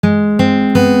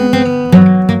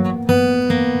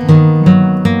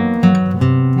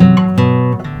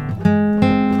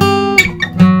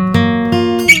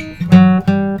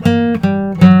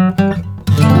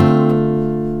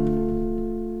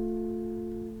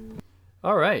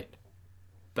All right.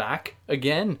 Back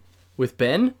again with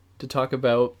Ben to talk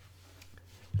about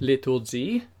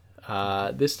L'étourdi.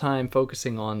 This time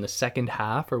focusing on the second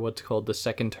half, or what's called the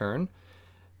second turn.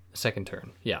 Second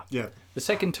turn, yeah. Yeah. The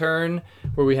second turn,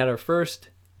 where we had our first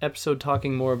episode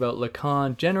talking more about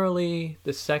Lacan generally,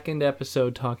 the second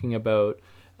episode talking about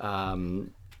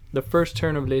the first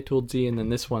turn of L'étourdi, and then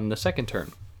this one, the second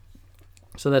turn.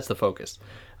 So that's the focus.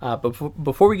 But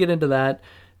before we get into that,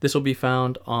 this will be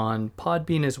found on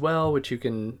Podbean as well, which you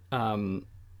can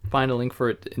find a link for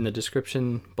it in the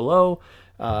description below.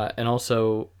 And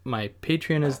also my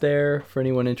Patreon is there for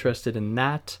anyone interested in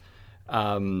that.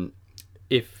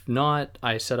 If not,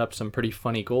 I set up some pretty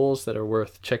funny goals that are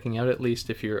worth checking out, at least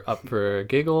if you're up for a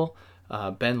giggle.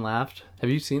 Ben laughed. Have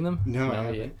you seen them? No, I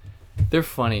haven't. They're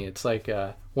funny. It's like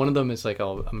one of them is like,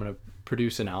 I'm going to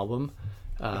produce an album.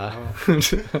 Can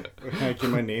I get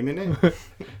my name in it?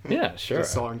 Yeah, sure. A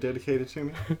song dedicated to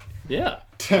me? Yeah.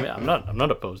 I mean, I'm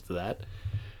not opposed to that.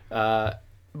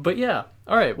 But yeah.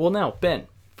 All right. Well, now, Ben,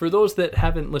 for those that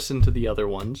haven't listened to the other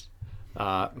ones,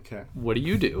 Okay. what do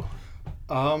you do?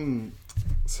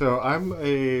 So I'm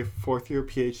a fourth year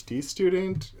PhD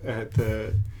student at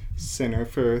the Center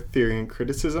for Theory and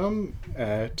Criticism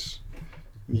at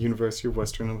the University of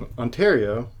Western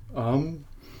Ontario.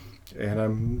 And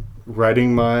I'm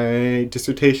writing my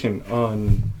dissertation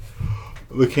on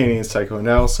Lacanian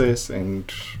psychoanalysis and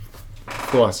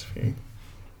philosophy,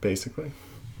 basically.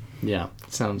 Yeah.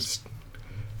 It sounds...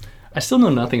 I still know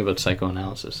nothing about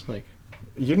psychoanalysis. Like,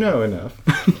 You know enough.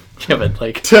 yeah, but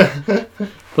like...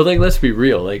 But like, let's be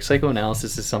real. Like,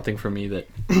 psychoanalysis is something for me that...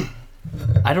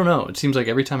 I don't know. It seems like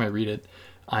every time I read it,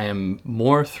 I am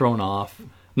more thrown off.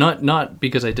 Not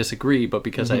because I disagree, but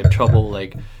because I have trouble,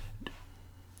 like...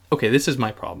 Okay, this is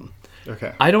my problem.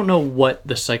 Okay. I don't know what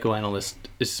the psychoanalyst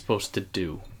is supposed to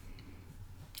do.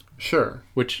 Sure.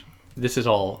 Which, this is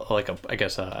all, like,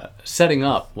 setting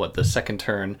up what the second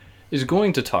turn is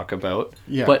going to talk about.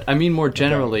 Yeah. But, I mean, more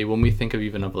generally, when we think of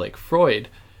even of, like, Freud,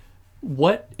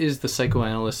 what is the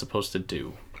psychoanalyst supposed to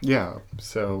do? Yeah,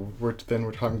 so we're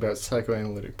talking about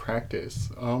psychoanalytic practice,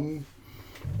 and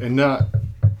not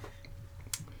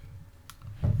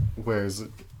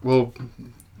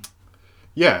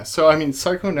yeah. So I mean,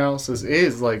 psychoanalysis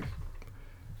is like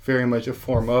very much a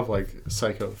form of like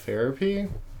psychotherapy,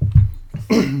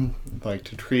 like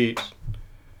to treat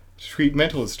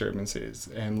mental disturbances,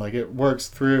 and like it works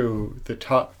through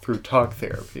talk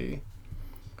therapy.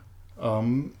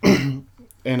 And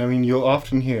I mean, you'll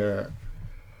often hear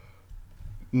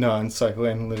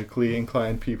non-psychoanalytically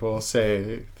inclined people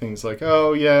say things like,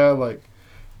 oh yeah, like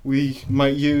we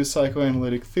might use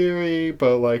psychoanalytic theory,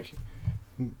 but like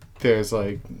there's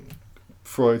like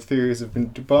Freud's theories have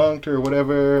been debunked or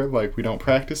whatever, like we don't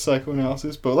practice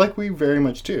psychoanalysis, but like we very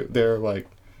much do. There are like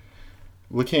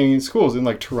Lacanian schools in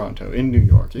like Toronto, in New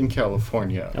York, in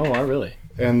California. Oh, wow, really?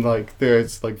 And like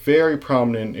there's like very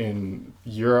prominent in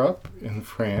Europe, in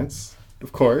France,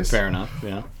 of course. Fair enough,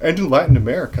 yeah. And in Latin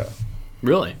America.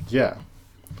 Really? Yeah.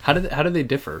 How do they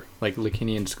differ, like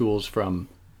Lacanian schools from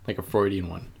like a Freudian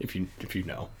one, if you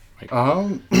know? Like,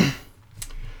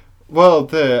 Well,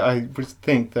 I would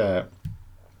think that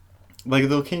like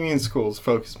the Lacanian schools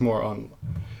focus more on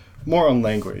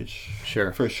language.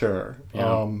 Sure. For sure.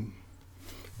 Yeah.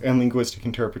 And linguistic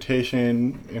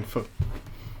interpretation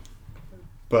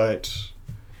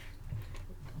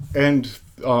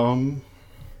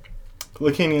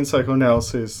Lacanian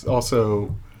psychoanalysis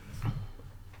also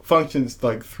functions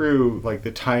like through like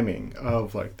the timing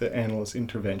of like the analyst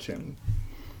intervention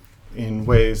in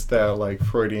ways that like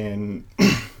Freudian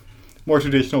more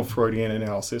traditional Freudian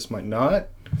analysis might not.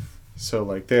 So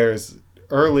like there's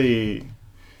early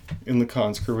in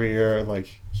Lacan's career,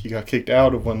 like he got kicked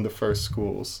out of one of the first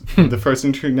schools, the first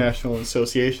international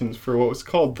associations, for what was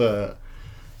called the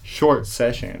short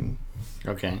session.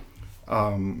 okay.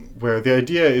 Where the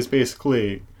idea is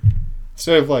basically,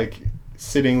 instead of like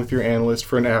sitting with your analyst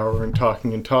for an hour and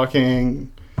talking,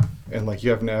 and like you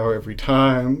have an hour every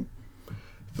time,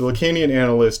 the Lacanian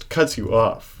analyst cuts you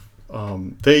off.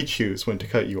 They choose when to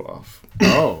cut you off.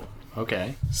 Oh,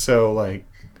 okay. So like,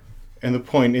 and the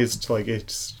point is to like,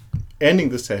 it's ending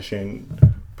the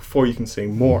session before you can say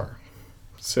more.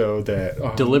 So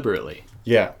that... Deliberately.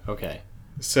 Yeah. Okay.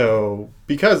 So,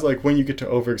 because like when you get to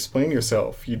over-explain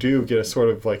yourself, you do get a sort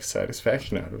of like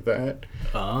satisfaction out of that.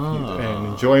 Oh. And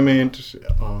enjoyment.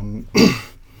 You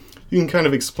can kind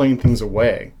of explain things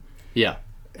away. Yeah.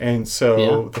 And so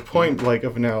Yeah. the point like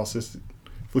of analysis,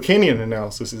 Lacanian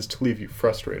analysis, is to leave you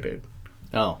frustrated.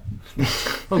 Oh.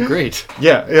 Oh, great.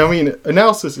 Yeah, I mean,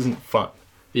 analysis isn't fun.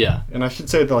 Yeah. And I should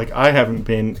say that like I haven't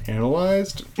been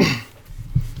analyzed,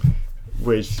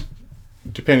 which,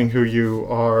 depending who you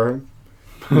are,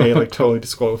 may like totally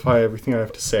disqualify everything I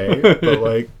have to say. But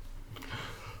like,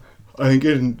 I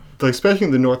think especially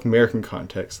in the North American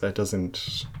context, that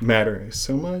doesn't matter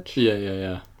so much.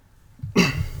 Yeah.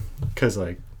 Because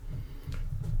like,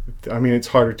 I mean, it's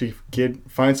harder to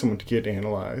find someone to get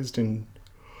analyzed, and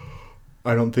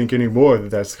I don't think anymore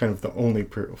that that's kind of the only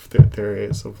proof that there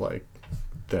is of like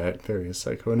that there is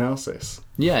psychoanalysis.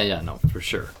 Yeah, no, for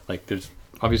sure. Like, there's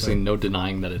obviously no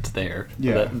denying that it's there.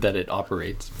 Yeah. That it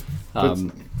operates.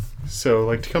 So,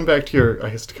 like, to come back to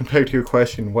your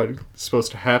question, what's supposed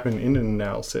to happen in an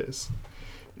analysis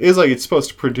is like it's supposed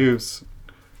to produce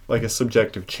like a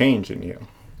subjective change in you.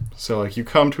 So, like, you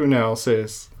come to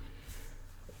analysis.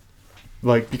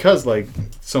 Like, because, like,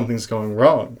 something's going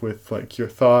wrong with, like, your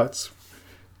thoughts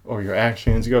or your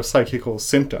actions, you have psychical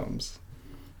symptoms.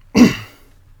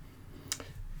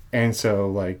 And so,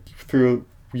 like,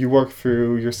 you work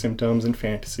through your symptoms and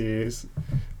fantasies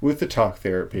with the talk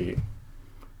therapy.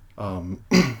 And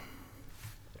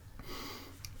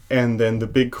then the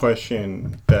big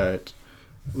question that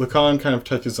Lacan kind of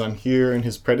touches on here and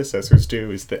his predecessors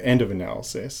do is the end of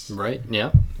analysis. Right,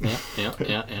 yeah.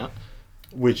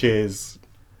 Which is,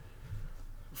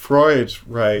 Freud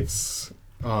wrote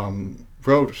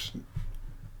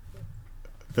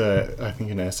I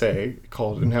think an essay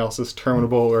called Analysis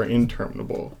Terminable or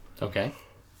Interminable. Okay.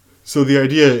 So the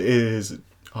idea is,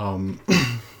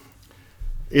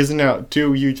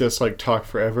 do you just like talk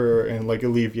forever and like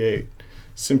alleviate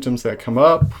symptoms that come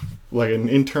up, like an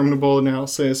interminable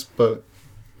analysis,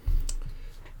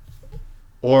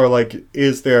 or like,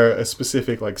 is there a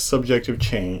specific like subjective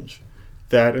change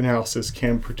that analysis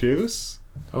can produce?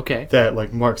 Okay. That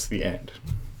like marks the end.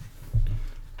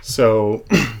 So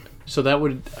that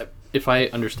would, if I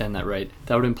understand that right,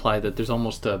 that would imply that there's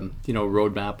almost a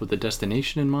roadmap with a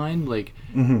destination in mind. Like,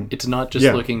 It's not just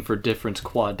looking for difference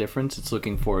qua difference. It's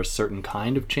looking for a certain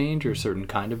kind of change or a certain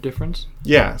kind of difference.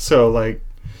 Yeah. So like,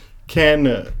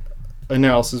 can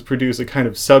analysis produce a kind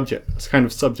of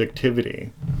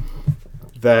subjectivity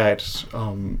that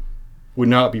would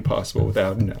not be possible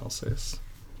without analysis?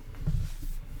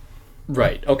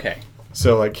 Right. Okay.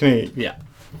 So like, can it? Yeah.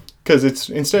 Because it's,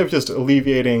 instead of just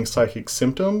alleviating psychic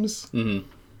symptoms,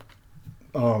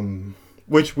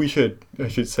 which I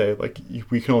should say, like,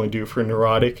 we can only do for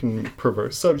neurotic and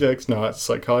perverse subjects, not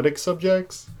psychotic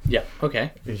subjects. Yeah. Okay.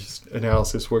 It's just,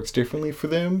 analysis works differently for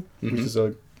them, which is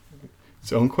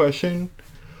its own question.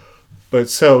 But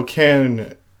so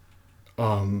can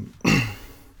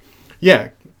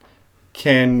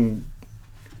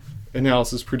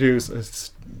analysis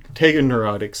take a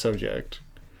neurotic subject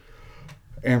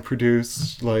and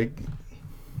produce, like,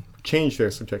 change their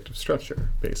subjective structure,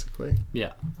 basically.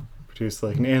 Yeah. Produce,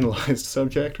 like, an analyzed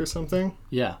subject or something.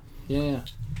 Yeah. Oh,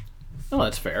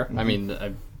 that's fair. I mean,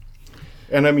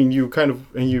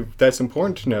 that's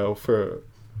important to know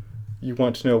you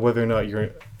want to know whether or not you're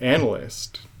an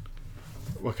analyst,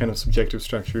 what kind of subjective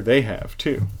structure they have,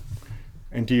 too.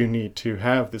 And do you need to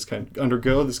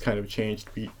undergo this kind of change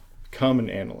to become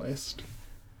an analyst?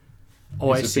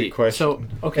 Oh, I see. Big question. So,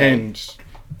 okay. And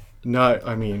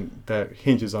that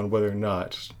hinges on whether or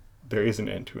not there is an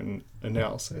end to an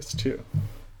analysis, too.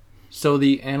 So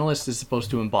the analyst is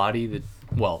supposed to embody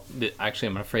actually,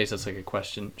 I'm going to phrase this like a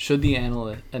question. Should the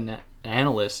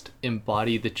analyst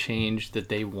embody the change that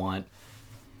they want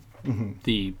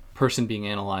the person being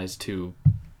analyzed to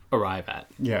arrive at?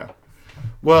 Yeah.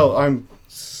 Well, I'm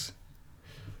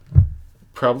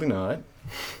probably not.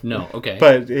 No, okay.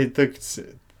 But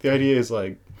the idea is,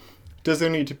 like,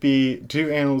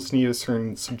 do analysts need a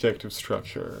certain subjective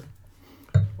structure?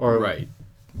 Or right.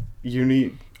 You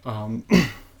need,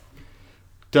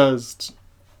 does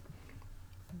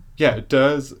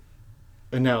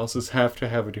analysis have to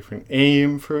have a different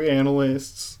aim for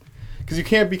analysts? Because you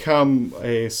can't become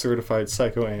a certified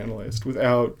psychoanalyst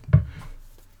without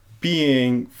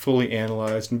being fully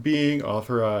analyzed and being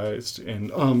authorized.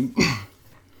 And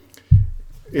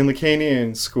in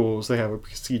Lacanian schools, they have a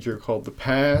procedure called the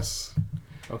PASS,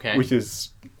 okay, which is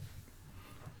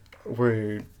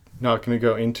we're not going to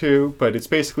go into, but it's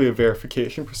basically a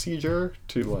verification procedure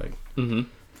to, like,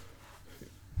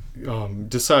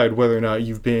 decide whether or not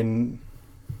you've been,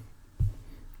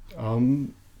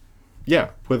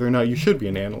 whether or not you should be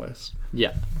an analyst.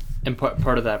 Yeah. And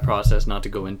part of that process, not to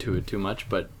go into it too much,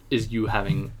 but is you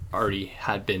having already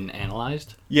had been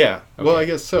analyzed? Yeah. Okay. Well, I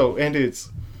guess so. And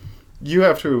you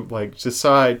have to, like,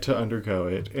 decide to undergo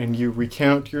it, and you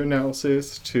recount your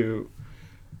analysis to,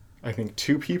 I think,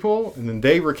 2 people, and then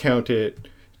they recount it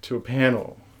to a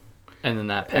panel. And then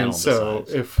that panel And so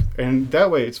decides. and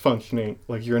that way it's functioning,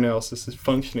 like your analysis is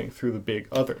functioning through the big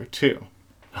other too.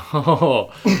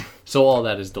 Oh, so all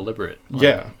that is deliberate.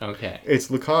 Yeah. Okay. It's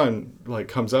Lacan like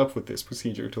comes up with this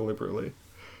procedure deliberately.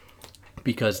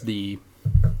 Because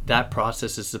that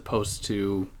process is supposed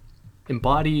to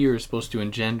embody or supposed to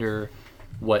engender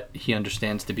what he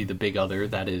understands to be the big other,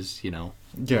 that is,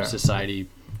 Yeah. society.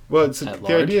 Well, at the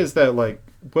large. idea is that like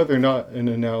whether or not an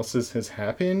analysis has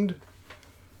happened,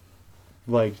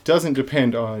 like doesn't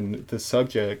depend on the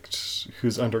subject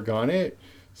who's undergone it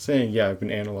saying, "Yeah, I've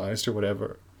been analyzed" or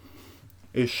whatever.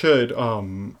 It should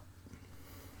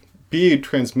be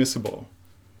transmissible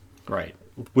Right.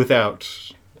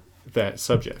 without that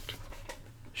subject.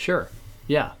 Sure.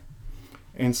 Yeah.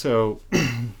 And so,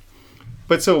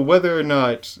 but so whether or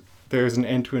not there's an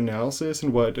end to analysis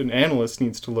and what an analyst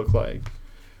needs to look like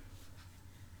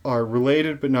are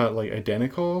related but not like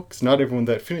identical, because not everyone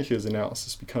that finishes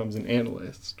analysis becomes an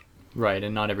analyst. Right.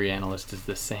 And not every analyst is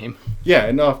the same. Yeah,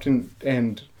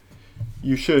 and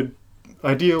you should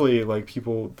ideally, like,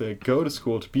 people that go to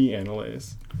school to be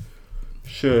analysts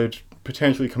should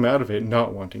potentially come out of it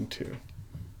not wanting to.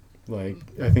 Like,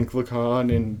 I think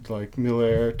Lacan and like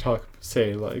Miller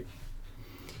say like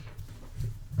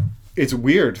it's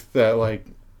weird that like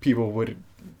people would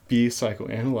be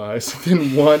psychoanalyzed and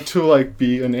then want to like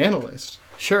be an analyst.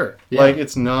 Sure. Yeah. Like,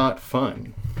 it's not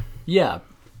fun. Yeah.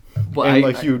 Well,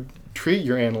 And you treat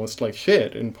your analyst like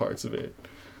shit in parts of it.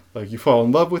 Like, you fall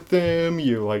in love with them,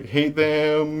 you like hate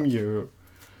them,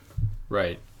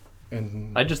 Right.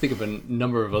 and I just think of a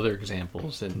number of other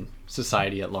examples in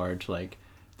society at large, like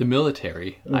the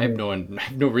military. I have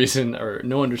no reason or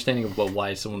no understanding of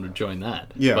why someone would join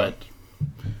that. Yeah.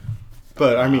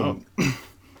 But I mean,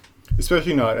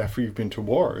 especially not after you've been to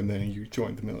war and then you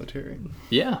join the military.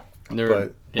 Yeah.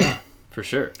 But- yeah, for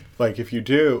sure. Like, if you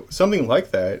do something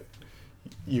like that,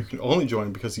 you can only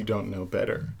join because you don't know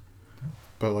better.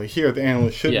 But like here, the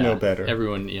analyst should know better.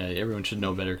 Everyone should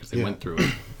know better because they went through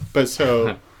it. But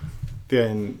so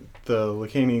then the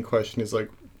Lacanian question is like,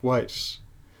 what is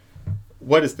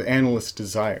the analyst's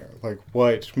desire? Like,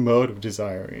 what mode of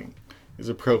desiring is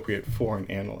appropriate for an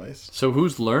analyst? So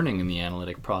who's learning in the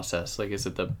analytic process? Like, is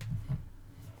it the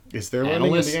Is there learning in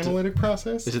Analyst- the analytic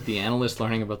process? is it the analyst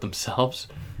learning about themselves?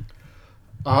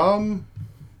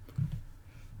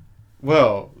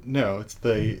 Well, no, it's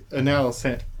the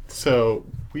analysis. So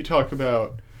we talk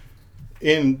about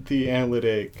in the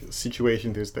analytic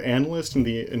situation, there's the analyst and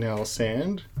the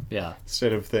analysand Yeah.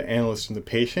 instead of the analyst and the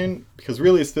patient, because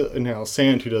really it's the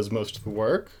analysand who does most of the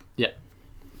work. Yeah.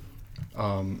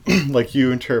 Like,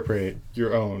 you interpret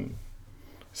your own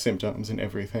symptoms and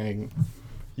everything.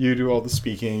 You do all the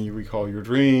speaking, you recall your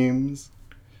dreams.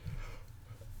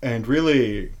 And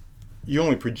really, you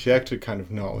only project a kind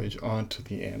of knowledge onto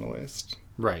the analyst.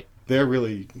 Right. They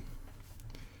really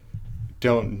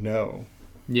don't know,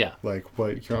 Yeah. like,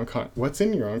 what's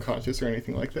in your unconscious or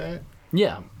anything like that.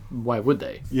 Yeah. Why would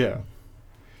they? Yeah.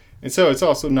 And so it's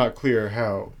also not clear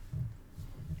how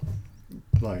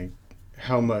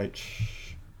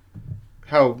much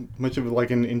of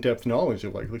like an in-depth knowledge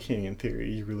of like Lacanian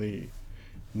theory you really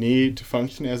need to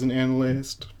function as an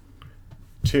analyst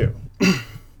too.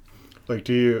 Like,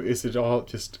 is it all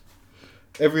just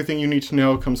everything you need to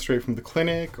know comes straight from the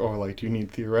clinic, or like do you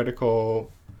need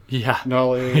theoretical Yeah.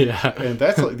 knowledge? Yeah. And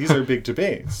that's like, these are big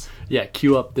debates. Yeah,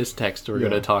 cue up this text we're Yeah.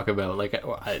 going to talk about. Like,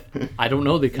 I don't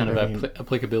know the kind I of mean-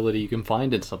 applicability you can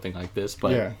find in something like this,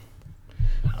 but Yeah.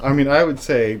 I mean, I would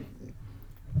say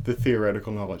the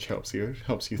theoretical knowledge helps you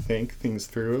think things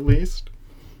through at least.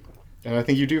 And I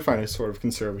think you do find a sort of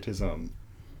conservatism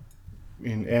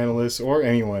in analysts or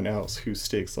anyone else who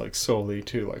sticks like solely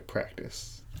to like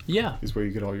practice yeah. is where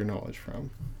you get all your knowledge from.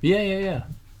 Yeah.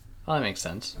 Well, that makes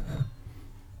sense.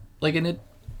 Like,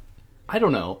 I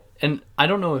don't know. And I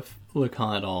don't know if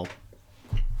Lacan at all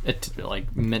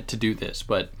meant to do this,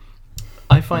 but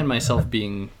I find myself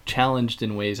being challenged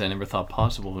in ways I never thought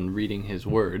possible in reading his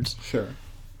words. Sure.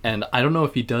 And I don't know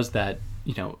if he does that,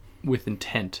 with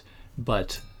intent,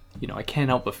 but, I can't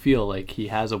help but feel like he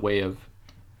has a way of,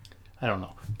 I don't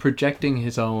know, projecting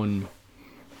his own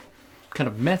kind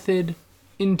of method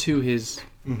into his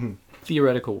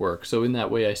theoretical work. So in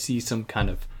that way, I see some kind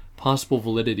of possible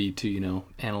validity to,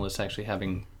 analysts actually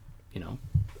having,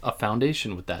 a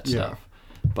foundation with that Yeah. stuff.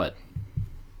 But,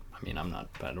 I mean, I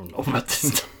don't know about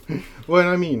this stuff. Well,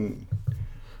 I mean,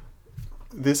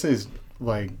 this is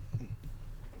like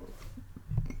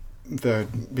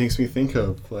that makes me think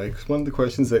of like one of the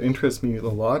questions that interests me a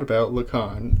lot about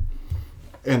Lacan,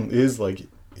 and is like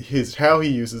how he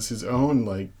uses his own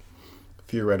like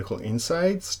theoretical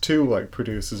insights to like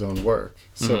produce his own work.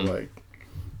 So like,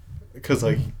 because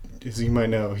like as you might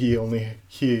know,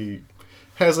 he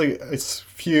has like a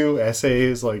few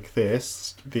essays like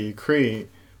this that you create.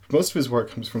 Most of his work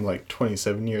comes from like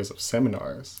 27 years of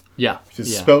seminars. Yeah. Which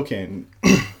is spoken.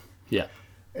 Yeah.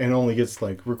 And only gets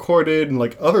like recorded, and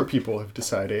like other people have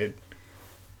decided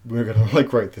we're gonna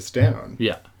like write this down.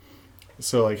 Yeah.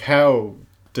 So like how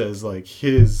do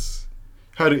his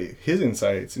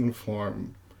insights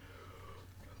inform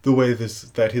the way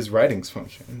that his writings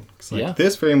function? 'Cause like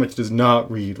this very much does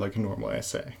not read like a normal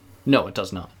essay. No, it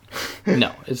does not.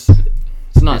 No, it's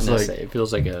not an essay. It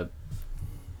feels like a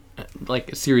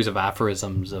series of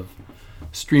aphorisms of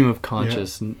stream of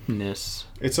consciousness.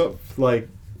 It's like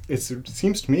it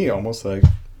seems to me almost like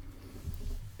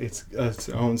it's its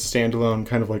own standalone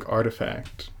kind of like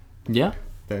artifact. Yeah.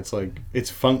 That's like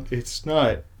it's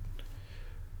not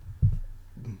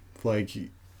like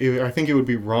I think it would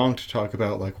be wrong to talk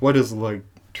about like what is like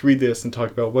to read this and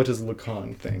talk about what does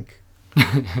Lacan think.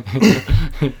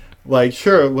 Like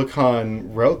sure,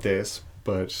 Lacan wrote this,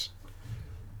 but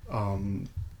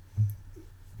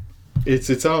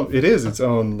it is its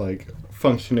own like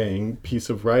functioning piece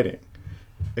of writing.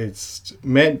 It's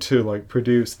meant to like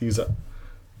produce these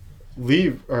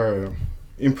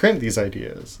imprint these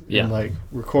ideas and like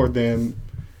record them,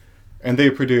 and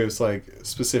they produce like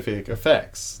specific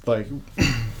effects. Like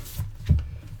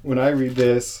when I read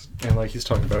this and like he's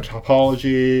talking about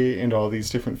topology and all these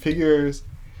different figures,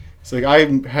 it's like I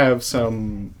have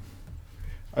some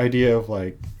idea of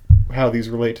like how these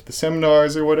relate to the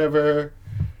seminars or whatever,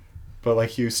 but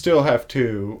like you still have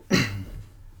to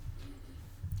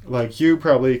like you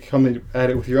probably come at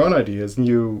it with your own ideas, and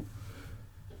you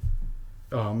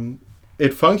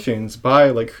it functions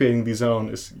by like creating these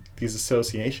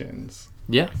associations.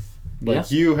 Yeah.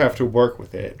 Like you have to work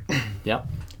with it. Yeah.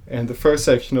 And the first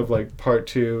section of like part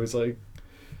 2 is like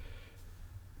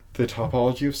the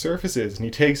topology of surfaces, and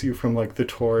he takes you from like the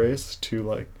torus to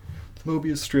like the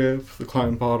Mobius strip, the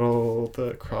Klein bottle,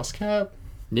 the cross cap.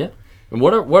 Yeah. And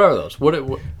what are those? What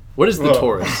is the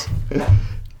torus?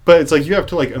 But it's like you have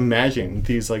to like imagine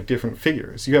these like different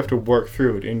figures. You have to work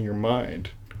through it in your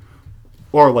mind,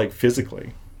 or like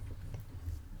physically.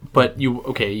 But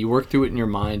you work through it in your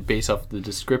mind based off the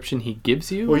description he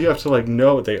gives you? Well, you have to like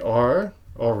know what they are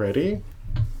already.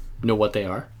 Know what they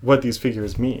are? What these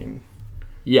figures mean.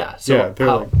 Yeah.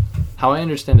 So how I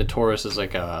understand a torus is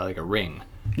like a ring.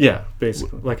 Yeah,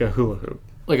 basically like a hula hoop.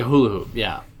 Like a hula hoop,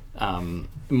 yeah.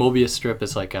 Mobius strip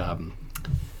is like how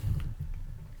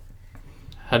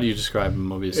do you describe a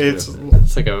Mobius strip?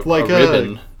 It's like a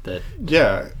ribbon that...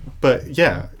 Yeah,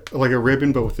 like a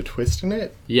ribbon but with a twist in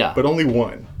it. Yeah. But only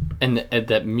one. And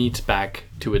that meets back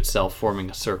to itself, forming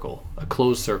a circle. A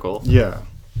closed circle. Yeah.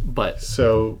 But...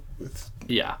 So...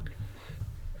 Yeah.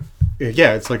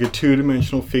 Yeah, it's like a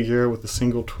 2-dimensional figure with a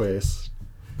single twist.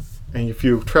 And if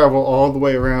you travel all the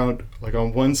way around, like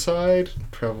on one side,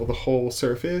 travel the whole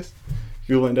surface,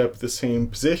 you'll end up at the same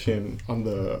position on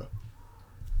the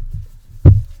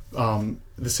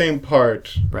same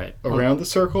part around the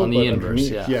circle. On the inverse,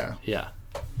 yeah.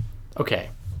 Okay.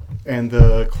 And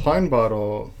the Klein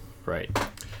bottle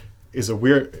is a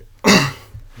weird...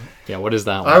 Yeah, what is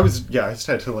that one? I just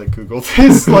had to like Google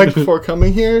this like before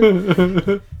coming here.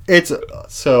 It's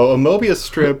so a Mobius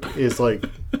strip is like...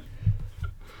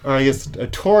 Or I guess a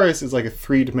torus is like a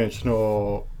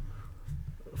 3-dimensional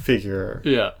figure.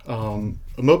 Yeah. A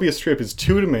Mobius strip is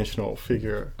 2-dimensional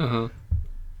figure. Uh-huh.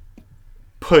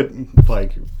 Put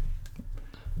like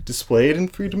displayed in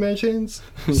 3 dimensions.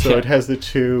 So it has the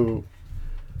 2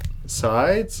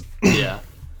 sides. Yeah.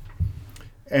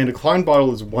 And a Klein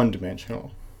bottle is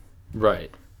 1-dimensional.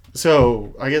 Right.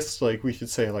 So I guess like we should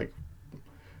say like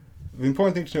the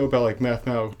important thing to know about like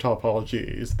mathematical topology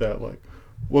is that like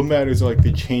what matters are like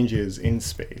the changes in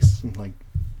space. And, like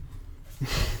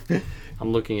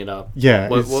I'm looking it up. Yeah.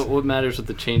 What matters with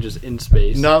the changes in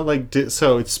space? Not like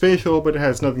so it's spatial, but it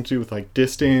has nothing to do with like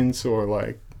distance or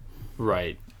like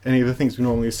any of the things we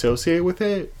normally associate with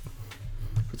it.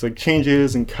 It's like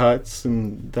changes and cuts,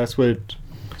 and that's what.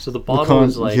 So the bottle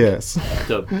is like yes.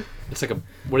 It's like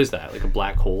what is that? Like a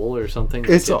black hole or something?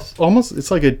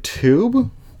 It's like a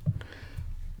tube.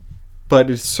 But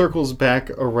it circles back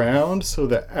around, so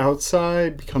the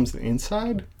outside becomes the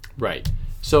inside. Right.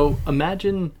 So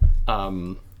imagine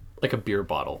like a beer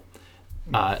bottle.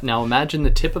 Now imagine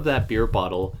the tip of that beer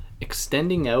bottle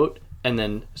extending out and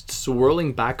then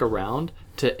swirling back around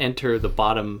to enter the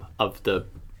bottom of the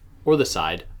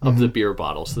side of the beer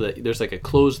bottle, so that there's like a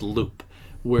closed loop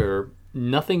where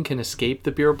nothing can escape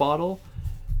the beer bottle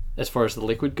as far as the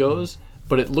liquid goes,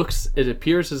 but it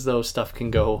appears as though stuff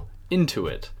can go into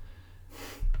it.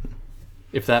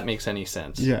 If that makes any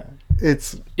sense. Yeah.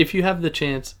 If you have the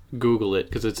chance, Google it,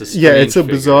 because it's a strange it's a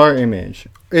figure. bizarre image.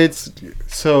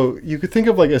 So you could think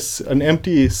of like an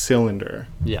empty cylinder.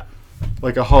 Yeah.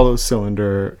 Like a hollow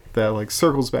cylinder that like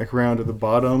circles back around to the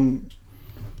bottom.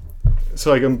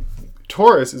 So like a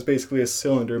torus is basically a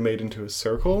cylinder made into a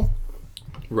circle.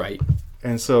 Right.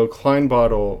 And so Klein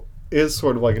bottle is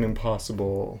sort of like an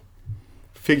impossible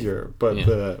figure, but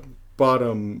the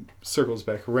bottom circles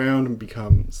back around and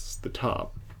becomes the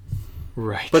top.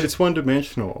 Right. But it's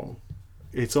one-dimensional.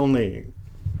 There's only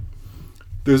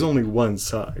one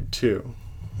side, too.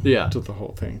 Yeah. To the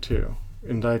whole thing, too.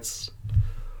 And that's...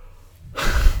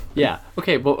 Yeah.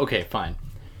 Okay, fine.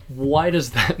 Why does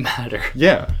that matter?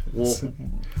 Yeah. Well,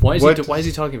 why is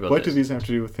he talking about what this? do these have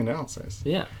to do with analysis?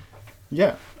 Yeah.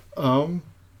 Yeah. That's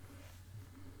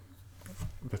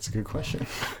a good question.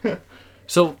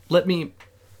 So let me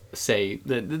say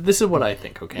that this is what I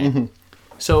think, okay? Mm-hmm.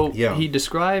 So he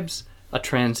describes a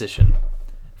transition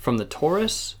from the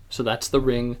torus, so that's the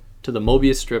ring, to the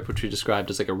Mobius strip, which we described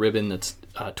as like a ribbon that's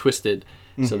twisted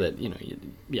so that,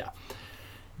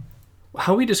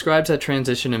 How he describes that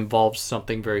transition involves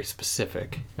something very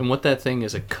specific. And what that thing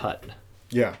is a cut.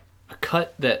 Yeah. A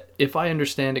cut that, if I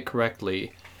understand it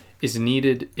correctly, is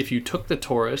needed if you took the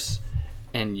torus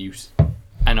and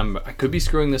I could be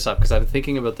screwing this up because I'm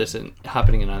thinking about this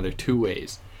happening in either two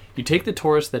ways. You take the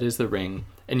torus that is the ring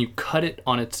and you cut it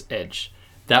on its edge.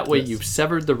 That way you've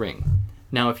severed the ring.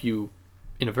 Now if you,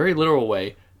 in a very literal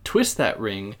way, twist that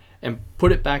ring and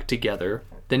put it back together,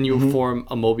 then you'll form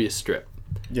a Mobius strip.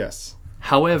 Yes.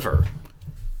 However,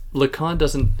 Lacan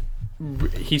doesn't...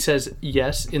 He says,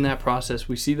 yes, in that process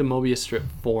we see the Mobius strip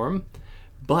form,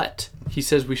 but he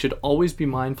says we should always be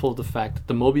mindful of the fact that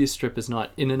the Mobius strip is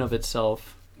not in and of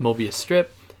itself Mobius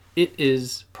strip. It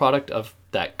is product of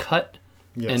that cut,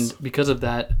 and because of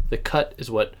that, the cut is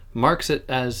what marks it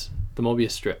as the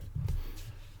Mobius strip.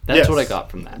 That's what I got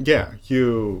from that. Yeah,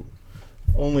 you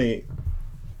only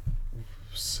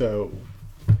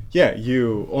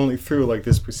through like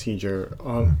this procedure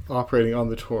operating on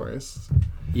the torus.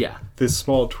 Yeah. This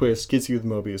small twist gives you the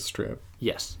Mobius strip.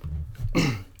 Yes.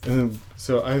 And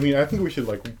so I think we should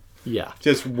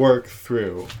just work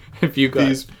through if you got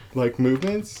these like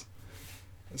movements.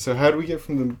 So how do we get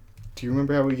from the? Do you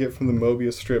remember how we get from the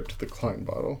Mobius strip to the Klein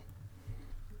bottle?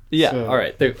 Yeah. All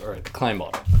right. The Klein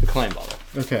bottle. The Klein bottle.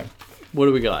 Okay. What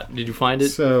do we got? Did you find it?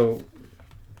 So.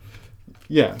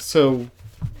 Yeah. So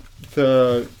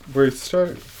the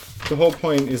whole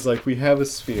point is like we have a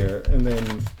sphere and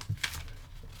then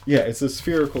it's a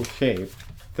spherical shape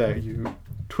that you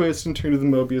twist and turn to the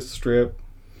Mobius strip.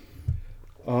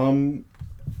 And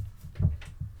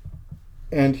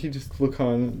he just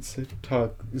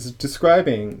is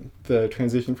describing the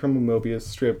transition from a Mobius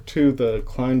strip to the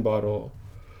Klein bottle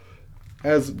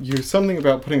as something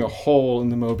about putting a hole in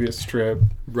the Mobius strip.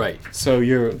 Right. So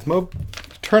you're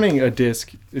turning a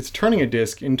disc. It's turning a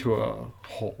disc into a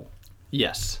hole.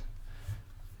 Yes.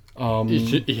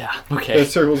 Okay. That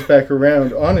circles back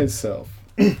around on itself.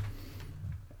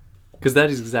 Because that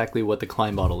is exactly what the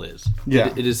Klein bottle is.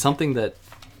 Yeah. It is something that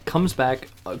comes back.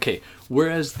 Okay.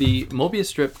 Whereas the Mobius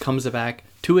strip comes back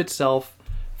to itself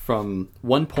from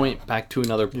one point back to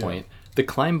another point, the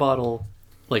Klein bottle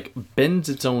bends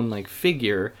its own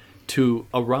figure to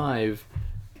arrive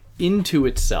into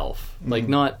itself.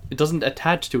 It doesn't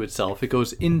attach to itself. It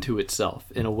goes into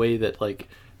itself in a way that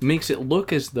makes it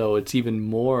look as though it's even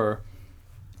more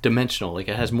dimensional. It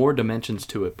has more dimensions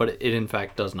to it, but it in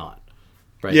fact does not.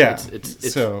 Right? Yeah. It's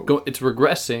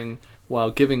regressing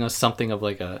while giving us something of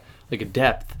a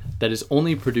depth that is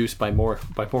only produced by more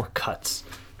cuts,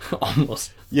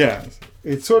 almost. Yeah,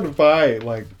 it's sort of by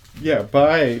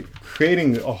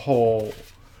creating a hole.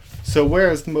 So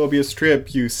whereas the Mobius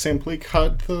strip, you simply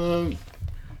cut the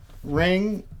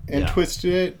ring and twist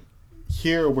it.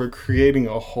 Here we're creating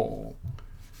a hole.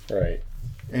 Right.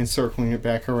 And circling it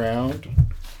back around.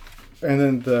 And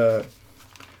then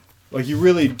you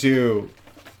really do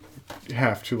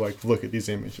have to look at these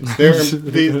images.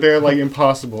 They're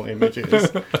impossible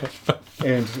images.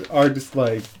 And are just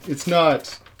it's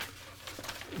not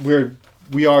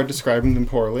we are describing them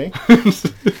poorly.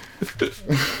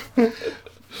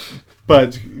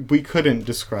 But we couldn't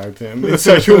describe them in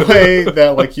such a way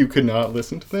that you could not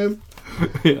listen to them.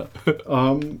 Yeah.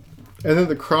 And then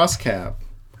the cross cap.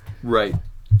 Right.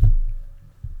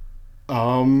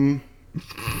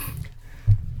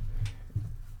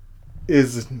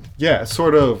 Is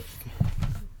sort of.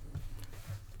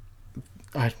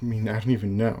 I mean, I don't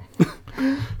even know.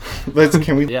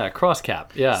 Can we? Yeah, cross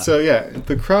cap. Yeah. So yeah,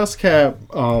 the cross cap.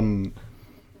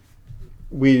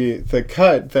 The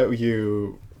cut that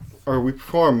we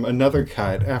perform another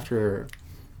cut after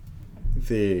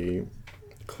the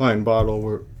Klein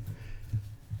bottle,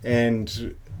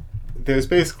 and there's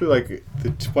basically like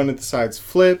one of the sides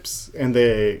flips, and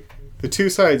the two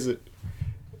sides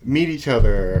meet each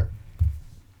other,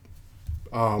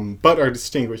 but are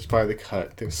distinguished by the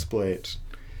cut. They're split.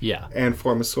 Yeah. And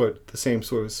form the same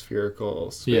sort of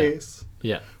spherical space.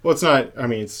 Yeah. Well, it's not. I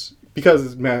mean, it's because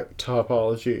it's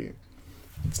topology.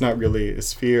 It's not really a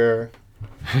sphere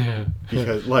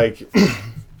because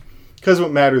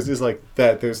what matters is like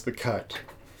that. There's the cut.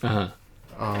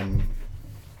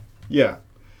 Yeah.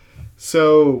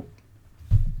 So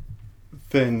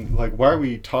then, like, why are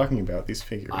we talking about these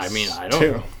figures? I mean, I don't.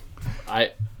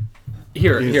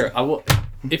 Here. I will.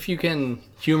 If you can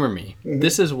humor me,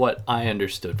 this is what I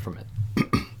understood from it.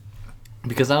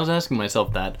 Because I was asking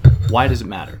myself that, why does it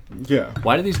matter? Yeah.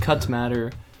 Why do these cuts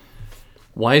matter?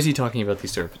 Why is he talking about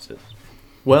these surfaces?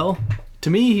 Well, to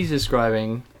me, he's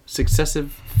describing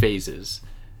successive phases,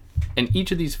 and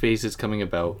each of these phases coming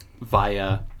about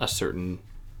via a certain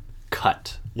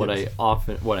cut. Yes.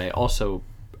 What I also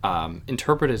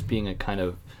interpret as being a kind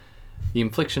of the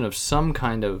infliction of some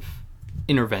kind of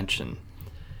intervention.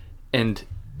 And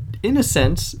in a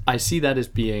sense, I see that as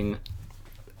being,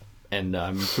 and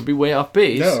could be way off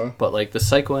base, but like the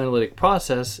psychoanalytic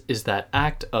process is that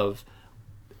act of,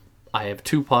 I have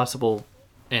two possible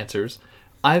answers.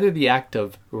 Either the act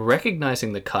of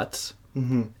recognizing the cuts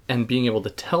and being able to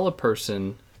tell a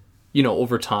person,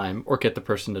 over time, or get the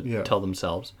person to tell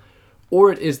themselves,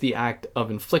 or it is the act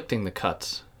of inflicting the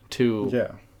cuts to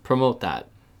promote that.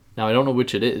 Now, I don't know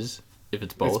which it is, if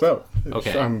it's both. It's both.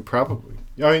 Okay. Probably.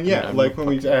 I mean, yeah, like when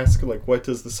we ask, like, what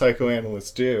does the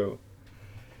psychoanalyst do?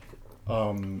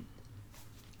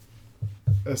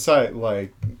 Aside,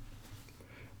 like,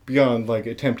 beyond, like,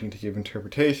 attempting to give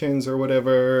interpretations or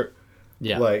whatever,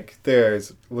 like,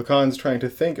 Lacan's trying to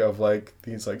think of, like,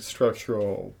 these, like,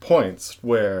 structural points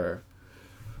where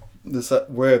the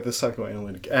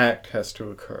psychoanalytic act has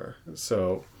to occur.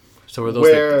 So are those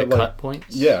the cut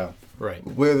points? Yeah. Right.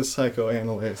 Where the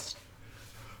psychoanalyst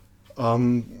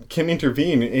can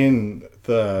intervene in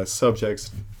the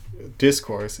subject's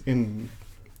discourse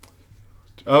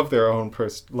of their own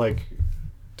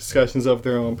discussions of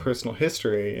their own personal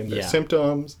history and their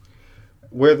symptoms,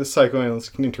 where the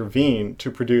psychoanalyst can intervene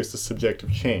to produce a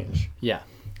subjective change. Yeah.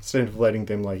 Instead of letting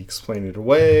them like explain it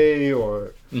away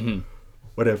or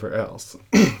whatever else.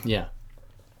 Yeah.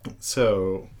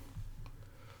 So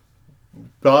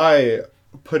by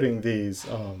putting these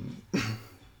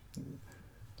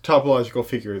topological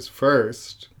figures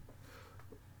first,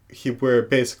 where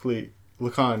basically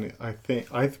Lacan, I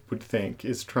would think,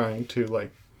 is trying to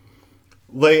like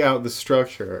lay out the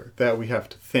structure that we have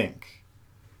to think,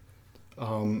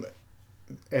 and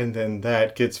then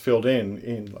that gets filled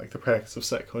in like the practice of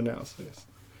psychoanalysis.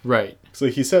 Right. So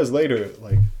he says later,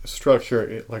 like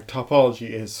structure, like topology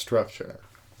is structure.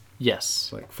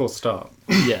 Yes. Like full stop.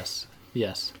 Yes.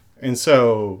 Yes. And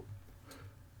so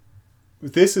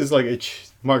this is like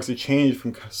marks a change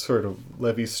from sort of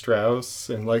Levi-Strauss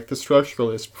and like the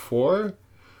structuralist before,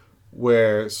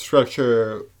 where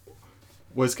structure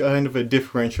was kind of a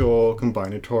differential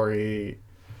combinatory,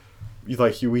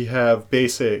 like we have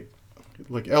basic,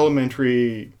 like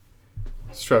elementary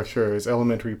structures,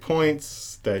 elementary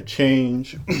points that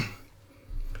change.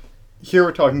 Here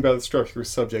we're talking about the structure of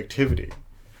subjectivity,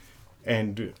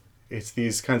 and it's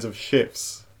these kinds of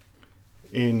shifts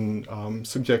in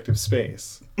subjective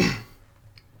space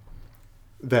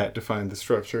that define the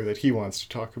structure that he wants to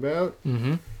talk about,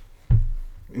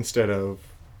 instead of,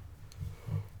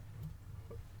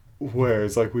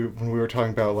 whereas like when we were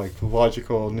talking about like the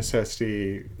logical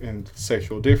necessity and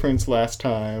sexual difference last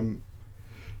time,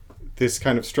 this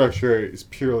kind of structure is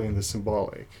purely in the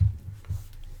symbolic.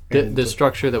 The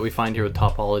structure that we find here with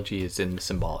topology is in the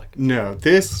symbolic. No,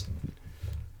 this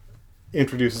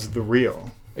introduces the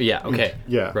real. Yeah, okay.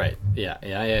 Yeah. Right.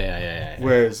 Yeah.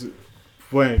 Whereas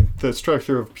when the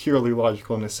structure of purely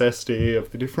logical necessity,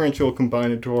 of the differential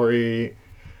combinatory,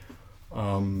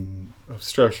 of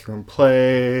structure and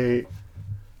play,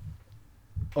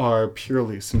 are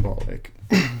purely symbolic.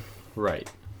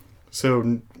 Right.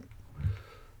 So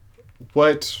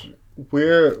what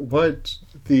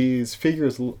these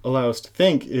figures allow us to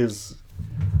think is,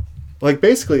 like,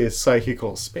 basically is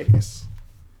psychical space.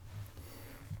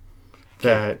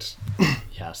 That...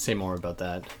 Yeah, say more about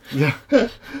that. Yeah.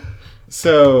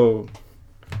 So...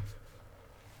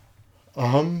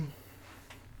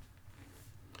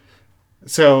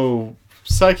 So,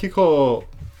 psychical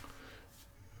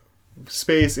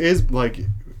space is like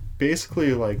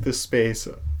basically like the space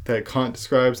that Kant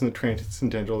describes in the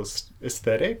Transcendental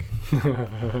Aesthetic.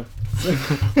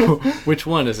 Which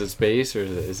one is it? Space or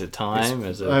is it time?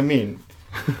 Is it? I mean,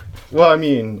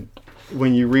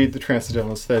 when you read the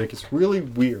Transcendental Aesthetic, it's really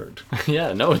weird.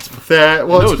 Yeah, no, it's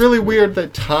it's really weird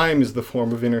that time is the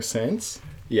form of inner sense.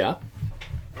 Yeah.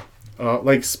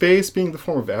 Like space being the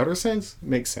form of outer sense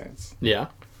makes sense. Yeah.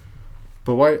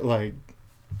 But why? Like,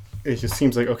 it just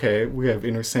seems like okay, we have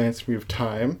inner sense, we have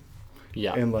time.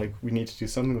 Yeah. And like we need to do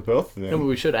something with both of them. No, but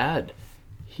we should add.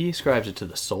 He ascribes it to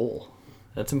the soul.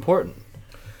 That's important.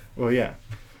 Well, yeah.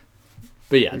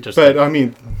 But yeah, I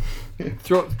mean,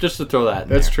 just to throw that in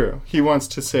that's there. true. He wants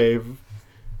to save.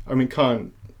 I mean,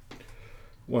 Kant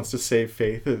wants to save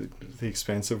faith at the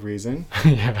expense of reason.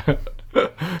 Yeah.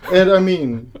 And I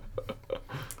mean,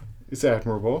 it's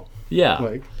admirable. Yeah.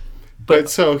 Like, but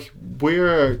so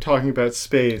we're talking about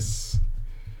space.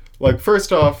 Like,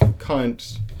 first off,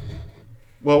 Kant.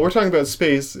 Well, we're talking about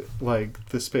space, like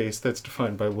the space that's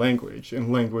defined by language,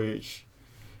 and language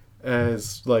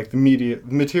as like the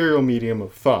material medium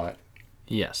of thought.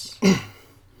 Yes. And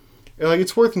like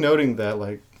it's worth noting that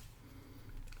like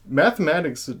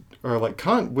mathematics or like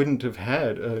Kant wouldn't have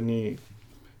had any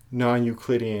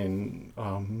non-Euclidean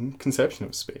conception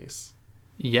of space.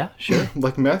 Yeah, sure.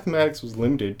 Like mathematics was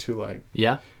limited to like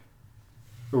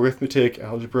arithmetic,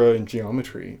 algebra, and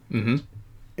geometry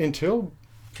until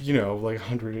like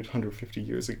 100, 150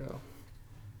 years ago.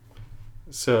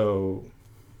 So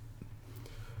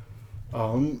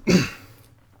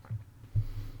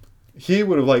he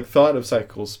would have like thought of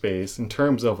cyclical space in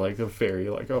terms of like a very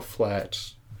like a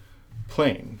flat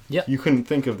plane. Yeah. You couldn't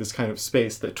think of this kind of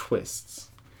space that twists.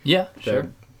 Yeah,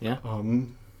 sure. Yeah.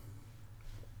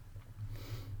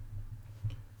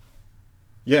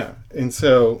 Yeah, and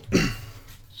so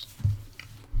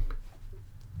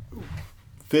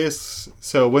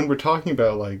so when we're talking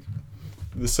about like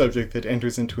the subject that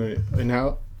enters into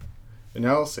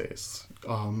analysis,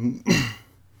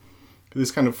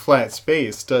 this kind of flat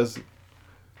space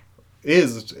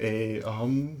is the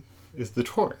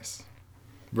torus.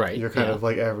 Right. Your kind of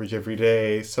like average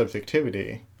everyday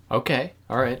subjectivity. Okay.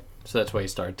 All right. So that's why he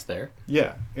starts there.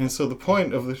 Yeah, and so the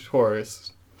point of the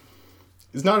torus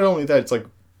is not only that it's like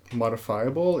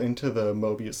modifiable into the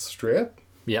Mobius strip.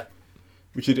 Yeah.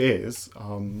 Which it is,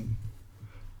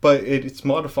 but it's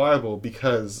modifiable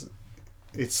because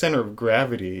its center of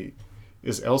gravity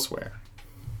is elsewhere.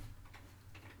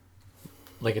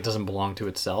 Like it doesn't belong to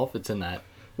itself. It's in that.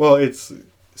 Well, it's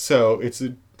a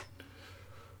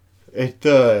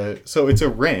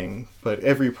ring, but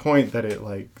every point that it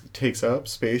like takes up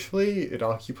spatially, it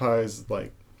occupies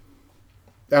like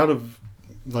out of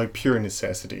like pure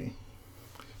necessity.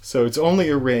 So it's only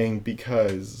a ring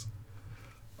because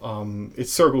it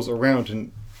circles around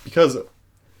and because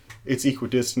it's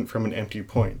equidistant from an empty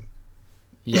point.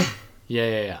 Yeah.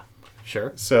 Yeah.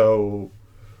 Sure. So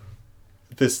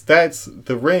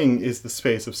the ring is the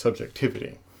space of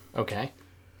subjectivity. Okay.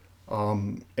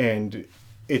 And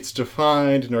it's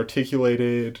defined and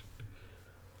articulated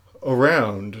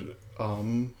around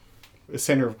a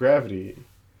center of gravity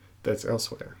that's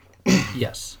elsewhere.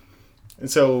 Yes. And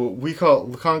so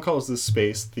Lacan calls this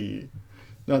space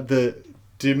not the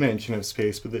dimension of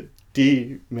space, but the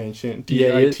dimension,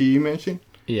 dimension.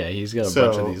 Yeah, he's got a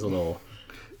bunch of these little.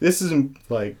 This isn't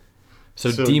like.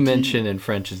 So dimension in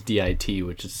French is dit,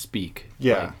 which is speak.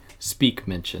 Yeah. Like speak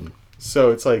mention. So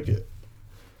it's like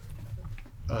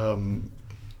a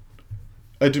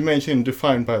dimension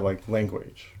defined by like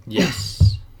language.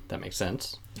 Yes, that makes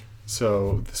sense.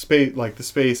 So the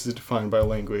space is defined by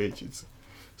language. It's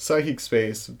psychic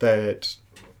space that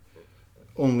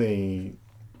only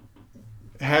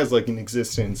has like an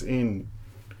existence in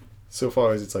so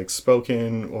far as it's like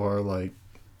spoken or like.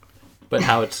 But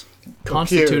how it's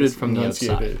constituted from the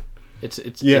outside.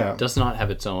 It does not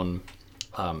have its own.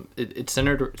 Its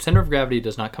center of gravity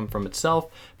does not come from itself.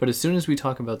 But as soon as we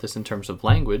talk about this in terms of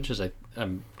language, as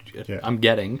I'm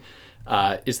getting,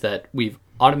 is that we've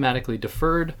automatically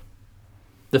deferred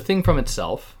the thing from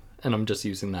itself, and I'm just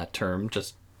using that term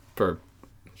just for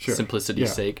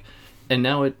simplicity's sake. And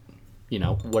now it,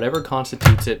 whatever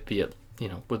constitutes it, be it,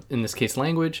 in this case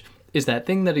language, is that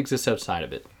thing that exists outside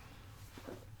of it.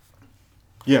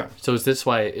 Yeah. So is this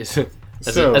why, as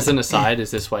an aside, is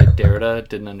this why Derrida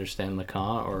didn't understand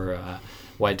Lacan, or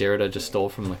why Derrida just stole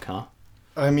from Lacan?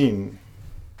 I mean,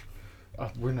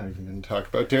 we're not even going to talk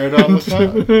about Derrida and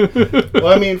Lacan. Well,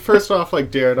 I mean, first off,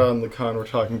 like Derrida and Lacan were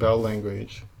talking about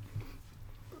language,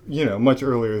 much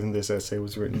earlier than this essay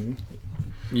was written.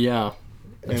 Yeah,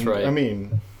 that's right. I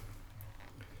mean,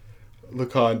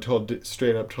 Lacan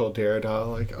straight up told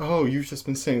Derrida, like, oh, you've just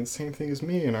been saying the same thing as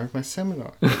me in my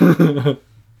seminar.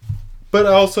 But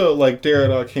also, like,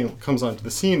 Derrida comes onto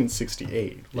the scene in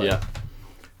 1968. Like, yeah.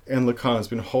 And Lacan's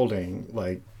been holding,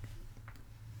 like,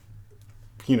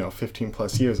 15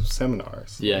 plus years of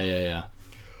seminars. Yeah.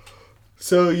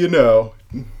 So,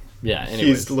 Yeah,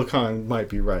 anyways. Lacan might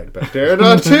be right about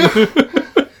Derrida,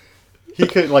 too. He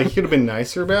could have been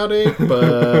nicer about it,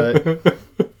 but...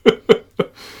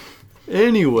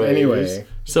 Anyway.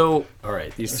 So, all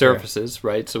right, these surfaces,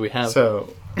 right? So we have...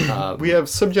 we have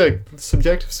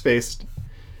subjective space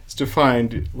is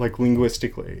defined, like,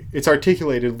 linguistically. It's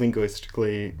articulated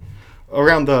linguistically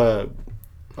around the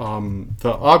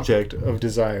object of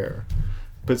desire.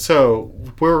 But so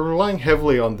we're relying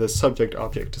heavily on the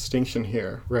subject-object distinction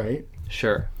here, right?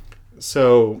 Sure.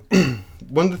 So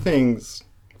one of the things,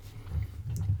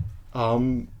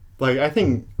 I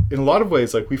think in a lot of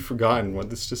ways, like, we've forgotten what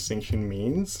this distinction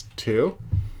means too.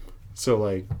 So,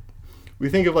 like, we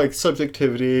think of, like,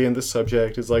 subjectivity and the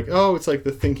subject is like, oh, it's like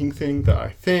the thinking thing that I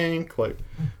think. Like,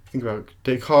 think about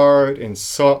Descartes and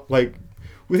like,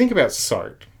 we think about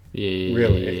Sartre. Yeah,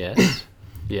 really. Yes.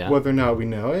 Yeah. Whether or not we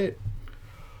know it.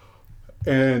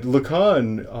 And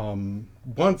Lacan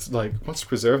wants to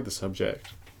preserve the subject.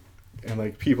 And,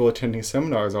 like, people attending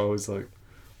seminars are always like,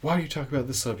 why do you talk about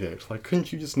the subject? Like,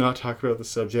 couldn't you just not talk about the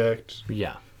subject?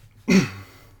 Yeah.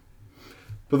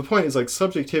 But the point is, like,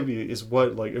 subjectivity is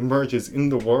what, like, emerges in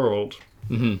the world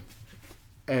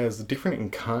as different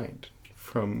in kind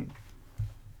from,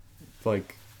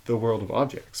 like, the world of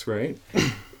objects, right?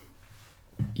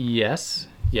 Yes.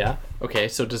 Yeah. Okay,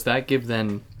 so does that give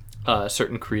then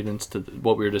certain credence to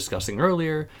what we were discussing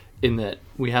earlier, in that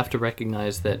we have to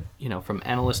recognize that, from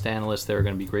analyst to analyst, there are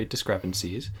going to be great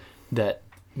discrepancies that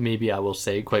maybe I will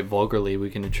say quite vulgarly we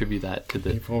can attribute that to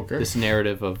this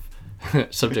narrative of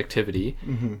subjectivity.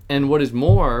 And what is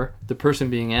more, the person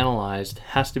being analyzed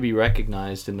has to be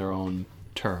recognized in their own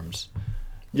terms.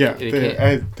 Yeah, they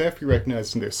have to be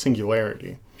recognized in their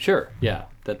singularity. Sure, yeah.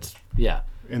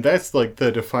 And that's, like,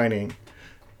 the defining...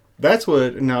 That's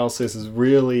what analysis is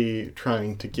really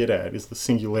trying to get at, is the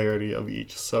singularity of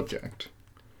each subject.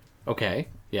 Okay,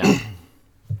 yeah.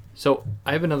 So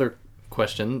I have another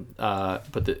question,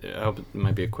 but I hope it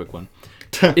might be a quick one.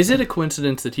 Is it a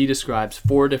coincidence that he describes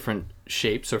 4 different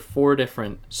shapes or 4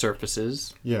 different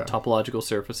surfaces, topological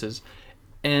surfaces,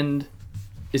 and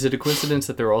is it a coincidence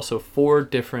that there are also 4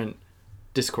 different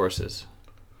discourses?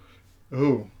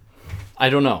 Ooh. I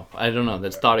don't know.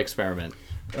 That's thought experiment.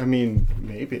 I mean,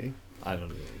 maybe. I don't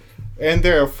know. And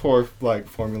there are 4, like,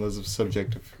 formulas of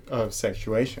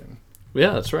sexuation.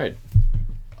 Yeah, that's right.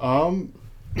 You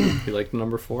like the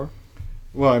number 4?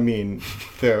 Well, I mean,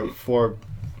 there are 4...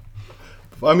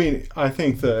 I mean, I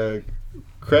think the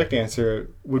correct answer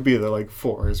would be that, like,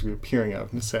 4 is reappearing out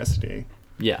of necessity.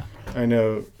 Yeah. I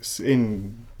know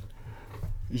in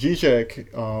Zizek,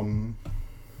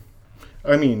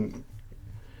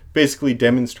 basically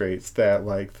demonstrates that,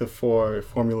 like, the 4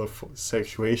 formula of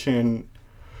sexuation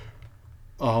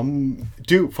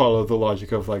do follow the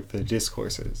logic of, like, the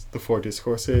discourses, the 4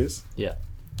 discourses. Yeah.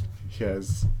 He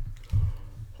has...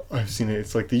 I've seen it.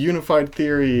 It's like the unified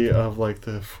theory of, like,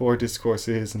 the 4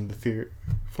 discourses and the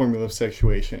formula of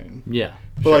sexuation. Yeah.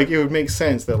 But, like, it would make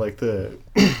sense that, like, the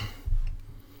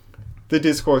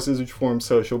discourses which form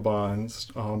social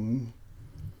bonds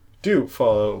do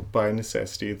follow by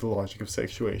necessity the logic of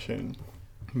sexuation.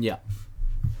 Yeah.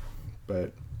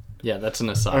 But yeah, that's an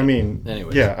aside. I mean,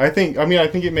 anyways. Yeah, I think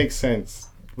it makes sense.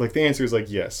 Like, the answer is, like,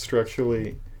 yes,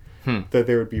 structurally, that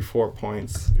there would be 4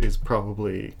 points is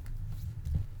probably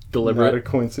deliberate. Not a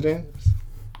coincidence.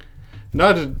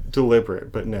 Not a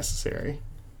deliberate, but necessary.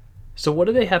 So what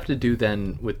do they have to do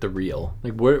then with the real?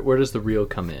 Like, where does the real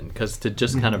come in? Because to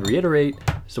just kind of reiterate,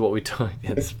 so what we talked,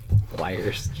 it's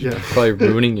wires, probably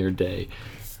ruining your day.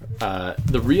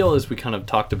 The real, as we kind of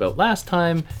talked about last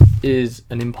time, is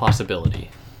an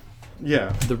impossibility.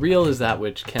 Yeah. The real is that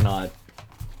which cannot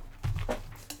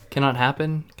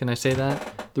happen. Can I say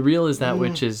that? The real is that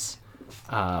which is...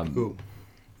 Ooh.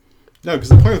 No, because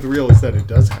the point of the real is that it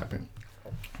does happen.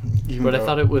 But I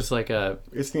thought it was like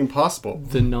it's the impossible.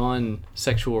 The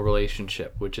non-sexual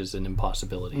relationship, which is an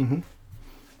impossibility. Mm-hmm.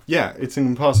 Yeah, it's an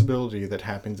impossibility that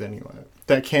happens anyway.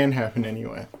 That can happen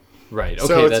anyway. Right. Okay.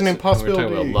 So it's an impossibility. We're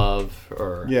talking about love,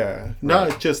 or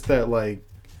not just that, like,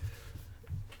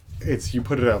 it's you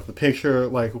put it out of the picture.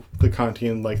 Like, the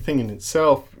Kantian, like, thing in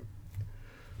itself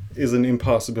is an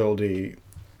impossibility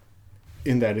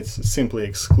in that it's simply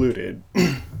excluded.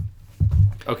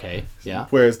 Okay, yeah.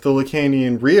 Whereas the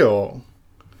Lacanian real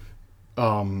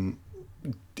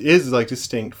is like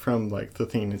distinct from like the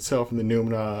thing itself and the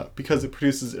noumena because it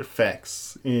produces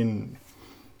effects in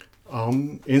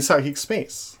psychic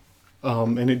space,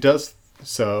 and it does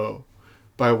so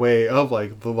by way of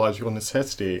like the logical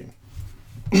necessity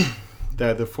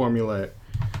that the formula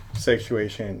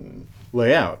sexuation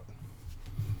lay out.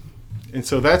 And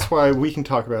so that's why we can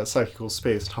talk about psychical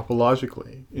space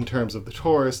topologically in terms of the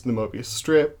torus, the Mobius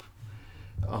strip,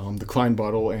 the Klein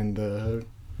bottle, and the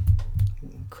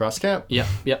crosscap. Yeah,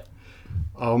 yeah.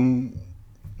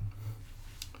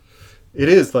 It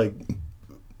is like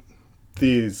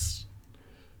these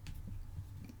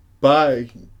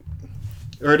it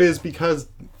is because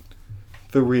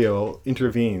the real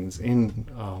intervenes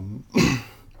in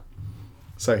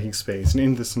psychic space and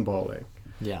in the symbolic.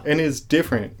 Yeah. And is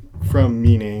different from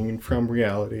meaning, from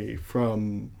reality,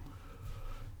 from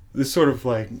this sort of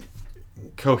like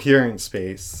coherent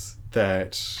space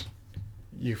that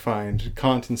you find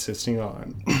Kant insisting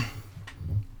on.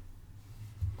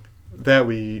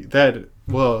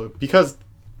 Because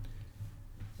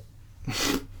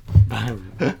I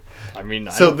mean,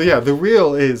 the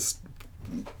real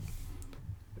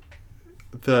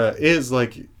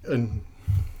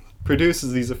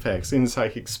produces these effects in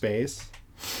psychic space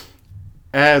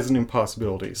as an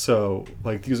impossibility. So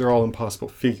like these are all impossible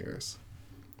figures,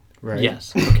 right?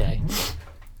 Yes. Okay.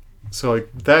 So like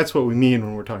that's what we mean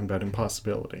when we're talking about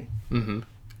impossibility. Mm-hmm.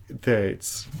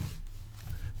 That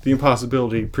the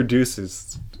impossibility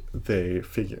produces the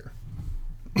figure.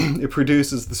 It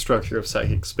produces the structure of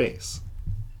psychic space.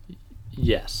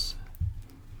 Yes.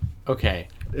 Okay.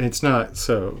 It's not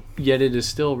so. Yet it is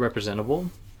still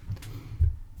representable.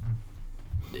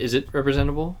 Is it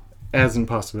representable? As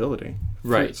impossibility.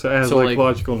 Right. So as like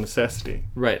logical necessity.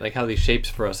 Right. Like how these shapes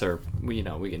for us are, we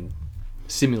can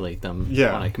simulate them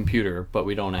on a computer, but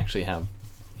we don't actually have,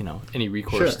 any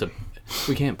recourse to.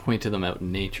 We can't point to them out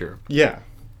in nature. Yeah.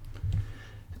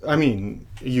 I mean,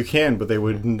 you can, but they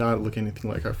would not look anything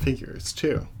like our figures,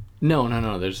 too. No.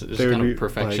 There's kind of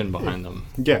perfection behind them.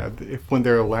 Yeah, when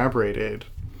they're elaborated,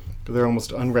 they're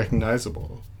almost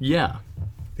unrecognizable. Yeah.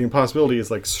 The impossibility is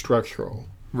like structural.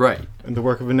 Right. And the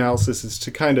work of analysis is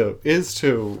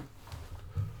to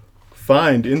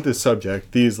find in the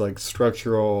subject these like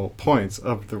structural points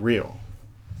of the real.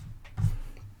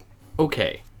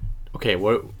 Okay.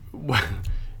 What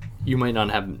you might not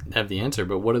have the answer,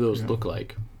 but what do those look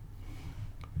like?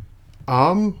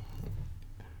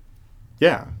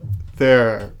 Yeah,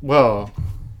 they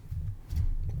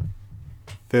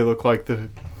look like the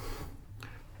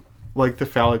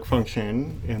phallic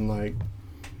function and like,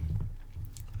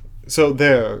 so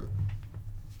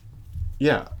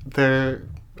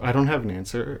I don't have an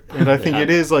answer, and I think it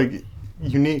is like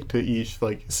unique to each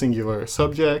like singular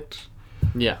subject.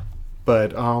 Yeah.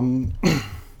 But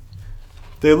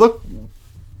they look,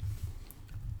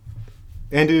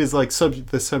 and it is like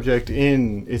the subject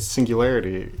in its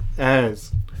singularity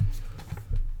as.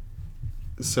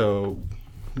 So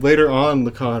later on,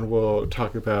 Lacan will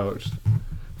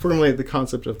formulate the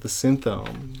concept of the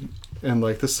synthome, and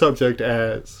like the subject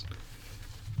as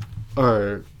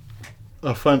like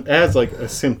a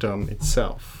symptom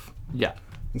itself. Yeah.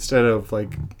 Instead of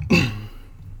like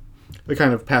the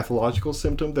kind of pathological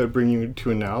symptom that would bring you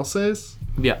to analysis.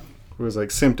 Yeah. Whereas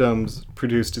like symptoms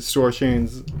produce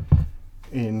distortions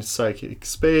in psychic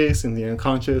space, in the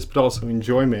unconscious, but also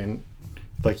enjoyment,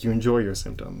 like you enjoy your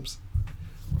symptoms.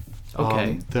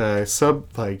 Okay.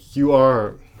 You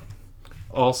are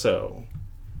also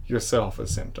yourself a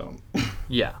symptom.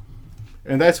 Yeah.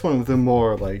 And that's one of the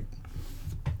more like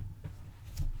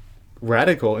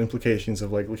radical implications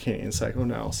of like Lacanian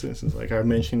psychoanalysis. Is like I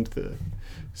mentioned the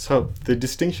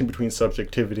distinction between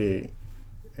subjectivity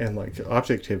and like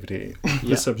objectivity.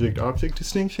 The subject-object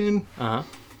distinction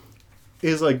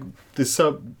is like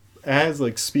as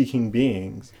like speaking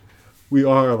beings, we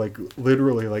are like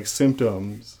literally like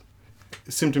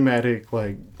symptomatic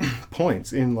like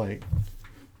points in like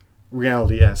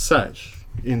reality as such,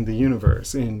 in the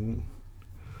universe, in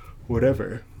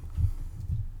whatever.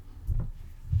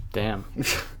 Damn.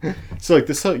 So like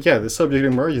the subject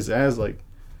emerges and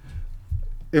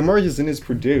is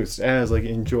produced as like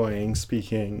enjoying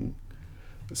speaking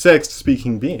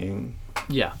being.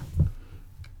 Yeah.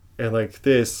 And like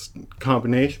this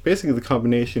combination, basically the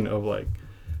combination of like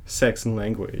sex and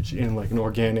language in like an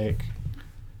organic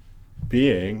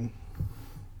being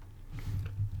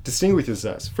distinguishes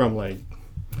us from like,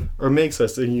 or makes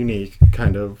us a unique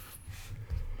kind of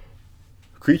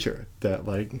creature that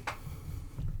like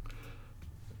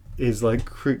is like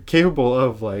capable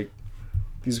of like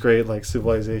these great like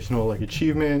civilizational like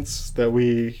achievements that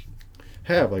we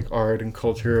have, like art and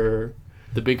culture,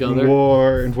 The big in other.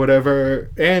 war and whatever,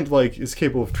 and like is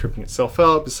capable of tripping itself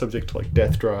up, is subject to like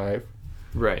death drive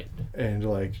Right. and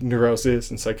like neurosis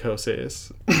and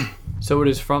psychosis. So it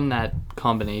is from that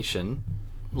combination,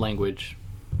 language,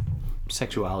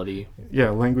 sexuality, Yeah,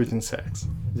 language and sex.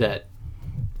 that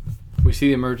we see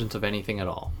the emergence of anything at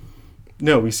all.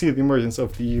 No, we see the emergence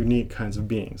of the unique kinds of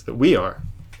beings that we are.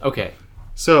 Okay.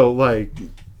 So, like,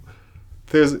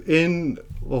 there's in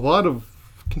a lot of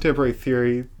contemporary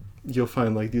theory, you'll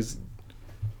find like these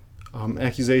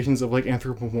accusations of like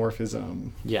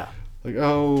anthropomorphism. Yeah. Like,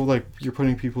 oh, like you're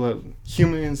putting people at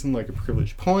humans in like a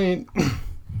privileged point.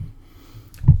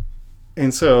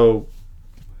 And so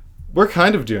we're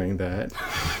kind of doing that.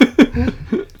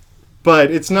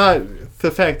 But it's not the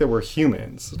fact that we're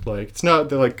humans. Like, it's not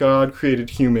that like God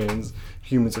created humans,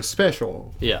 humans are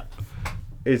special. Yeah.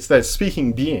 It's that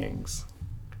speaking beings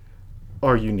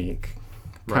are unique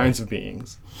kinds Right. of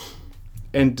beings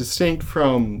and distinct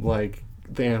from like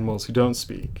the animals who don't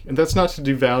speak. And that's not to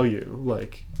devalue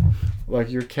like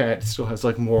your cat still has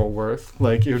like moral worth.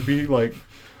 Like, it would be like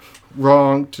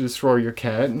wrong to destroy your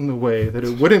cat in the way that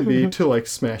it wouldn't be to like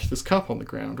smash this cup on the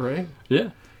ground, right? Yeah.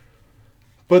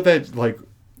 But that like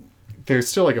there's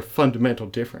still like a fundamental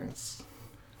difference.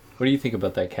 What do you think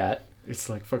about that cat? It's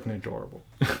like fucking adorable.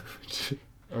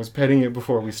 I was petting it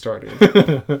before we started.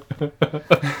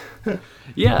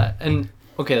 Yeah, and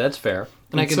okay, that's fair.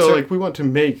 And I can so like we want to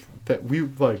make that we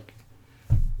want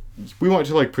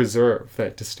to like preserve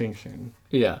that distinction.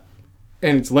 Yeah.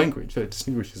 And it's language that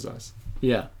distinguishes us.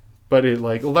 Yeah. But it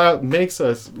like allows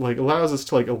us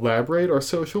to like elaborate our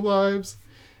social lives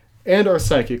and our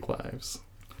psychic lives.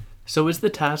 So is the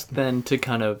task then to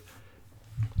kind of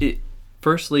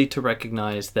firstly to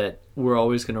recognize that we're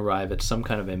always going to arrive at some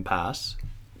kind of impasse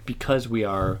because we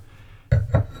are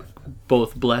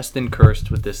both blessed and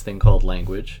cursed with this thing called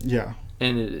language. Yeah.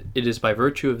 And it is by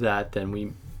virtue of that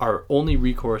then our only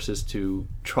recourse is to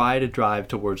try to drive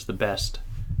towards the best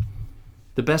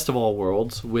of all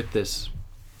worlds with this,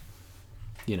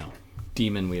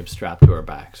 demon we have strapped to our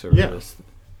backs.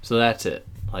 So that's it.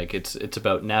 Like it's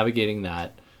about navigating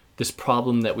this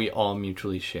problem that we all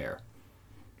mutually share.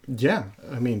 Yeah,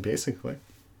 I mean basically.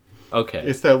 Okay.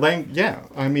 It's that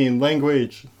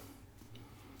language.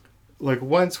 Like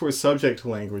once we're subject to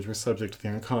language, we're subject to the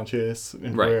unconscious,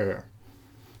 and Right.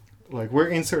 we're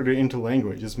inserted into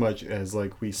language as much as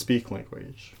like we speak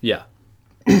language. Yeah.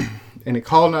 And it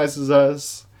colonizes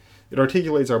us. It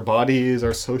articulates our bodies,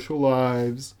 our social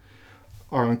lives,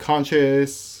 our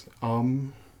unconscious.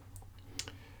 And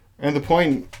the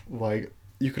point, like,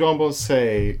 you could almost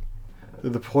say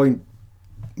that the point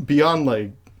beyond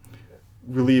like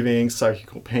relieving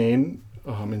psychical pain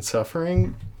and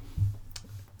suffering,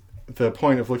 the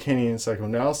point of Lacanian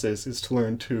psychoanalysis is to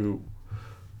learn to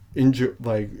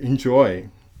enjoy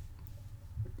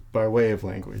by way of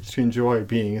language, to enjoy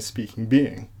being a speaking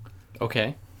being.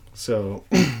 Okay. So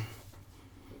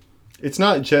it's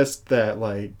not just that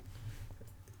like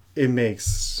it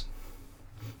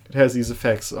has these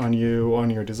effects on you, on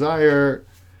your desire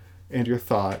and your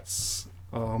thoughts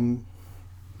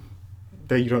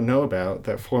that you don't know about,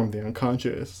 that form the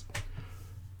unconscious,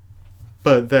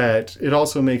 but that it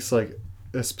also makes like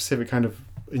a specific kind of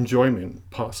enjoyment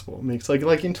possible. It makes like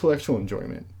intellectual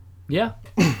enjoyment. Yeah.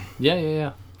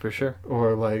 Yeah. For sure.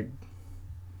 Or like,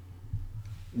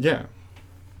 yeah.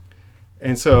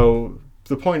 And so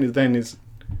the point then is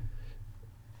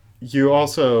you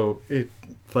also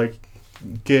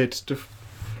get to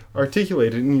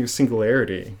articulate it in your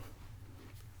singularity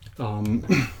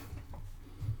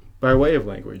by way of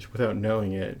language without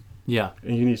knowing it. Yeah.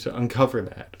 And you need to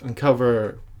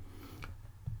uncover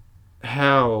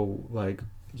how like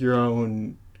your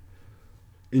own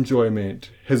enjoyment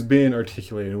has been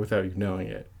articulated without you knowing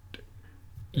it.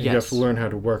 And you have to learn how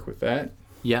to work with that.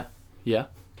 Yeah.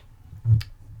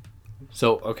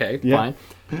 So, okay, Yeah.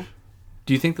 fine.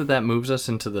 Do you think that moves us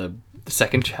into the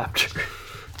second chapter?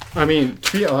 I mean,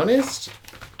 to be honest,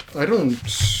 I don't...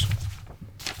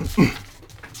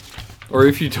 Or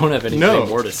if you don't have anything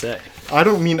more to say. I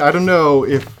don't know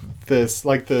if this,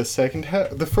 like the second half...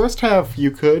 The first half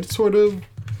you could sort of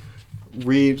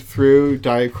read through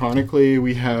diachronically.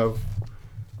 We have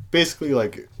basically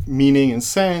like meaning and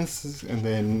sense, and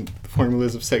then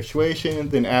formulas of sexuation,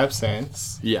 then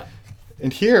absence. Yeah.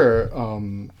 And here,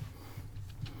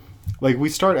 like we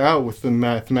start out with the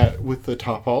with the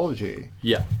topology.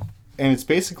 Yeah. And it's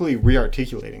basically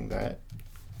re-articulating that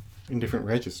in different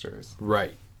registers.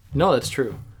 Right. No, that's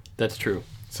true.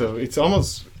 So it's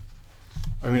almost,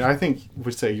 I think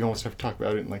would say you almost have to talk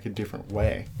about it in like a different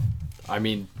way. I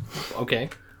mean, okay.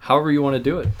 however you want to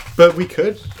do it. But we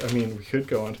could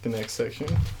go on to the next section.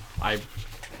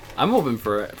 I'm open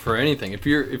for anything. If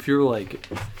you're like,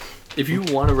 if you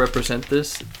want to represent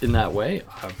this in that way,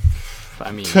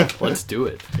 I mean, let's do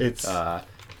it. It's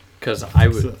because I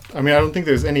would. So, I mean, I don't think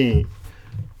there's any,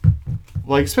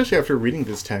 like, especially after reading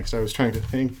this text, I was trying to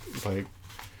think, like,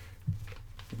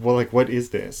 well, like, what is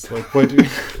this? Like,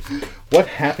 what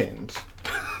happened?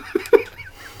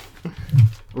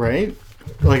 Right?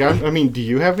 Like, I mean, do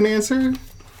you have an answer?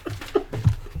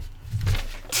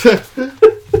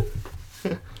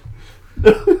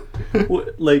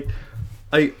 Like,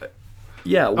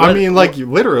 yeah. I mean, like, you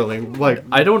literally, like,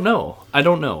 I don't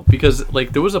know because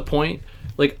like there was a point,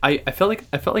 like I felt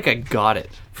like I got it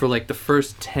for like the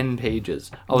first 10 pages.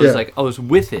 I was like, I was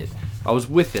with it.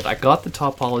 I got the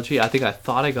topology. I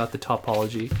thought I got the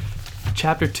topology.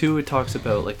 Chapter 2, it talks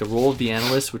about like the role of the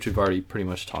analyst, which we've already pretty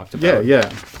much talked about.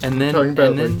 Yeah. And then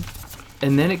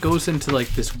it goes into like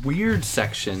this weird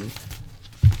section.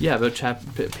 Yeah, about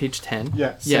page 10.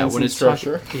 Yeah, when it's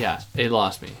structure. It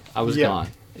lost me. I was gone.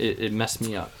 It messed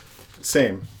me up.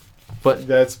 Same. But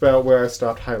that's about where I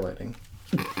stopped highlighting.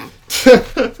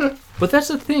 But that's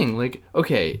the thing. Like,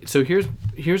 okay, so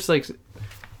here's like,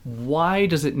 why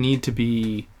does it need to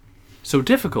be so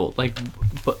difficult? Like,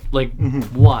 but like,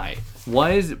 why?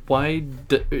 Why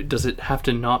does it have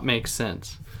to not make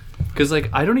sense? Because like,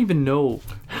 I don't even know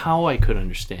how I could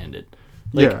understand it.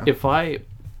 Like, if I,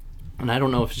 and I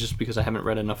don't know if it's just because I haven't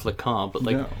read enough Lacan, but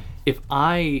like, if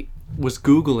I was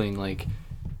Googling, like,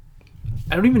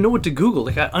 I don't even know what to Google.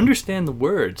 Like, I understand the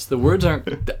words. The words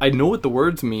aren't, I know what the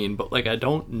words mean, but like, I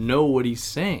don't know what he's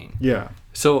saying. Yeah.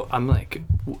 So I'm like,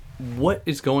 what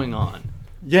is going on?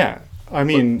 Yeah. I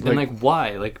mean, and like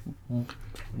why? Like,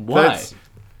 why? That's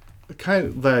kind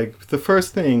of like the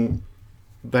first thing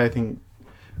that I think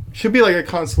should be like a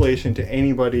consolation to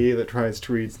anybody that tries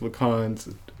to read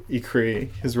Lacan's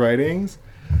Écrit, his writings,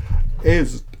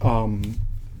 is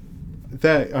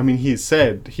that, I mean, he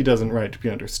said he doesn't write to be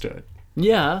understood.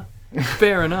 Yeah,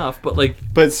 fair enough, but like...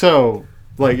 But so,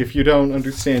 like, if you don't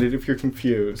understand it, if you're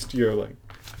confused, you're like...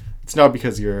 It's not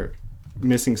because you're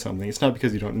missing something. It's not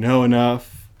because you don't know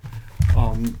enough.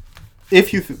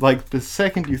 If you... like, the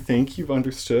second you think you've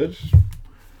understood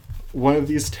one of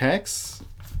these texts,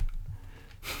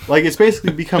 like, it's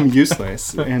basically become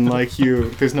useless. And, like,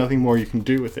 there's nothing more you can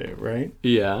do with it, right?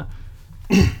 Yeah.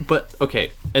 But,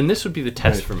 okay, and this would be the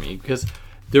test for me, because...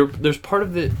 There's part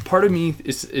of me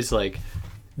is like,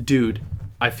 dude,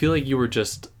 I feel like you were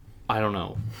just, I don't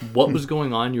know what was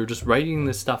going on. You were just writing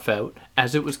this stuff out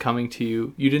as it was coming to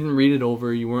you. You didn't read it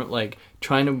over. You weren't like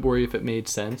trying to worry if it made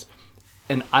sense.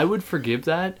 And I would forgive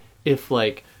that if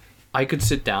like I could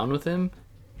sit down with him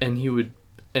and he would,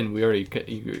 and you already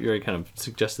kind of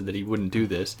suggested that he wouldn't do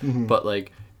this, but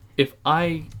like if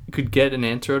I could get an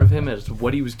answer out of him as to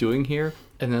what he was doing here,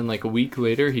 and then like a week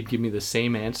later he'd give me the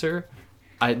same answer.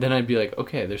 Then I'd be like,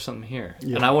 okay, there's something here.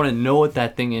 Yeah. And I want to know what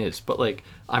that thing is. But, like,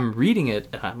 I'm reading it,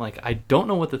 and I'm like, I don't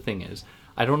know what the thing is.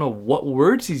 I don't know what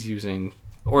words he's using.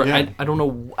 Or I don't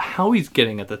know how he's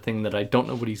getting at the thing that I don't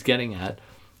know what he's getting at.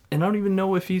 And I don't even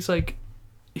know if he's, like,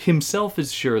 himself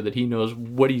is sure that he knows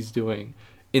what he's doing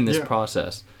in this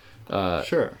process.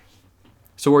 Sure.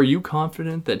 So are you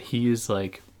confident that he is,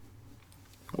 like,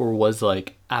 or was,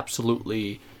 like,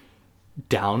 absolutely...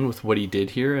 down with what he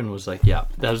did here and was like, yeah,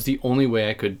 that was the only way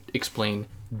I could explain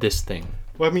this thing?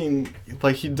 Well, I mean,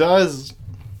 like, he does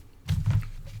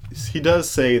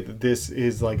say that this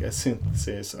is like a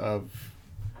synthesis of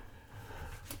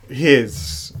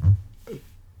his,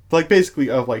 like, basically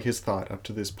of like his thought up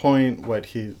to this point, what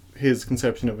his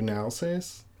conception of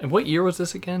analysis. And what year was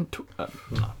this again? Not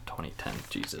 2010,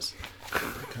 Jesus.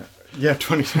 Yeah,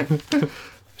 2010.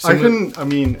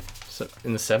 So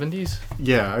in the 70s?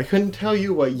 Yeah, I couldn't tell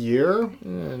you what year,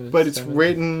 but it's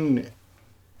written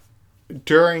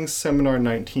during Seminar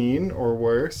 19 or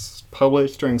worse,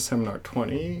 published during Seminar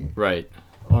 20. Right.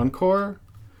 Encore.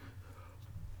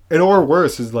 And or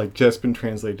worse has like just been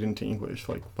translated into English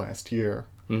like last year.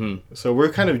 Mm-hmm. So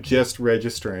we're kind of just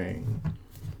registering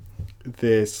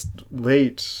this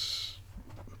late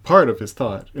part of his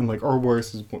thought. And like or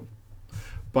worse is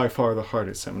by far the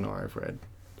hardest seminar I've read.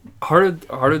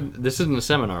 Harder. This isn't a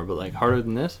seminar, but like harder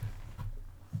than this.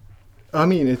 I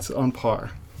mean, it's on par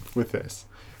with this.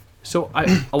 So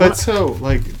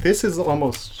this is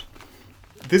almost.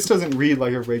 This doesn't read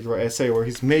like a regular essay where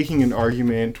he's making an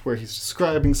argument, where he's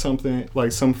describing something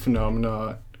like some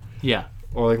phenomena. Yeah.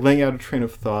 Or like laying out a train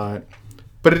of thought,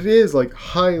 but it is like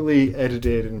highly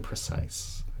edited and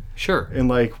precise. Sure. And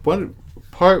like one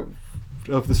part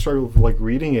of the struggle of like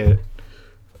reading it.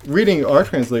 reading our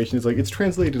translation is like it's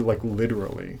translated like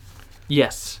literally.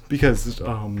 Yes. Because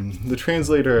the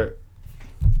translator,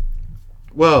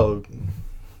 well,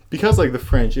 because like the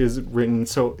French is written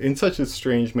so in such a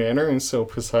strange manner and so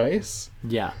precise,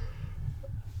 Yeah.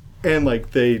 and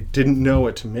like they didn't know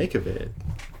what to make of it.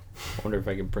 I wonder if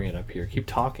I can bring it up here. Keep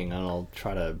talking, and I'll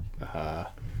try to.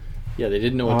 Yeah, they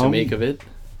didn't know what to make of it.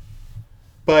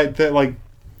 But that like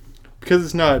because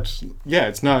it's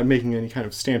not making any kind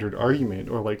of standard argument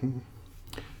or like.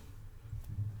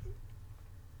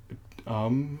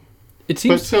 It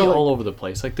seems to be like, all over the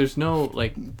place. Like, there's no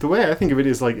like. The way I think of it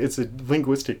is like it's a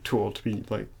linguistic tool to be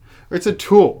like, or it's a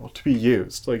tool to be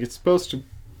used. Like it's supposed to.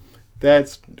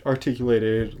 That's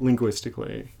articulated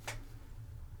linguistically.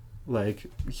 Like,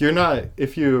 you're not,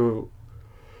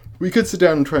 we could sit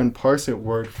down and try and parse it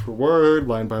word for word,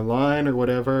 line by line, or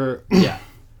whatever. Yeah.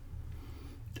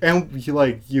 And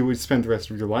you would spend the rest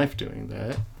of your life doing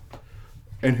that.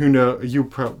 And you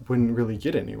wouldn't really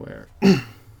get anywhere.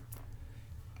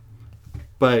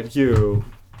 But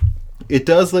it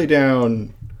does lay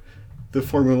down the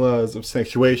formulas of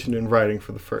punctuation in writing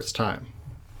for the first time.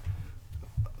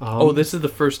 This is the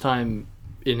first time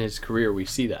in his career we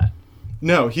see that.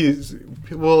 No, he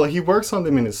works on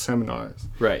them in his seminars.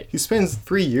 Right. He spends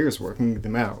 3 years working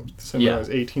them out. The seminars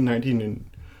 18, 19, and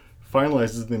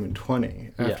finalizes them in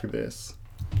 20 after this.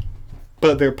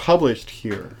 But they're published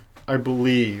here, I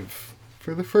believe,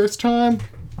 for the first time.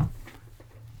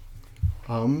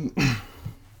 But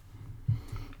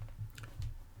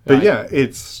yeah,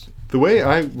 it's the way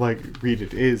I read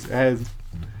it is as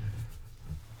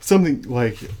something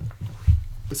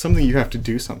you have to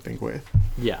do something with.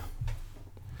 Yeah.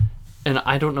 And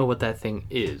I don't know what that thing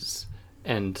is.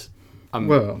 And I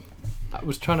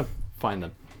was trying to find the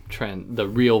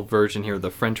real version here, the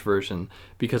French version,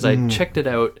 because I checked it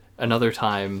out another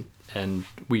time and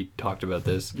we talked about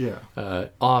this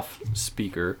off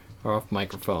speaker or off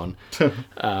microphone.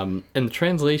 And the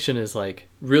translation is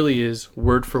really is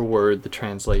word for word the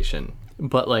translation.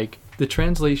 But the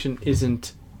translation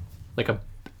isn't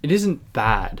it isn't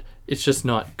bad. It's just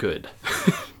not good.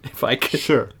 If I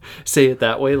could say it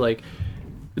that way.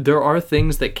 There are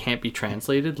things that can't be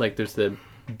translated. There's the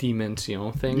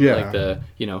dimension thing, the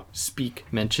speak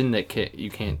mention that you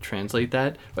can't translate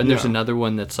that. And there's another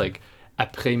one that's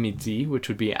après-midi, which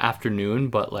would be afternoon,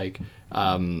 but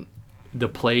the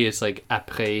play is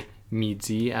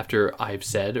après-midi, after I've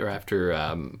said, or after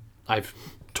I've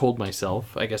told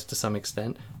myself, I guess to some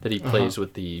extent, that he plays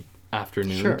with the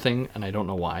afternoon thing, and I don't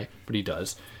know why, but he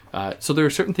does. So there are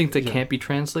certain things that can't be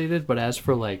translated, but as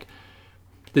for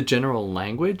the general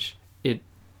language,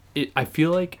 I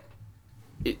feel like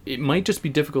it might just be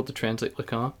difficult to translate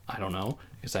Lacan. I don't know,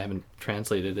 because I haven't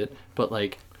translated it. But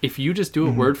if you just do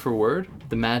it word for word,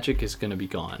 the magic is going to be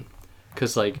gone.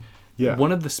 Because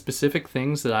one of the specific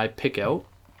things that I pick out,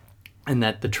 and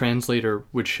that the translator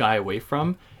would shy away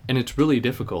from, and it's really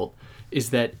difficult,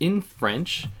 is that in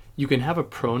French you can have a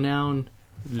pronoun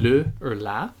le or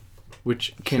la,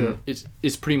 which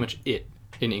is pretty much it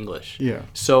in English. Yeah.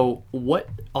 So what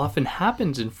often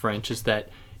happens in French is that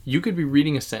you could be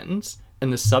reading a sentence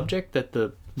and the subject that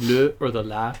the le or the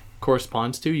la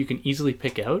corresponds to, you can easily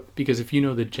pick out, because if you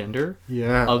know the gender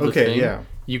of the thing,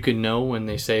 you can know when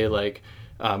they say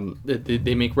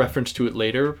they make reference to it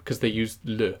later because they use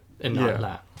le and not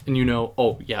la. And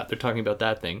they're talking about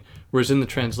that thing. Whereas in the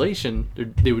translation,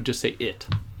 they would just say it.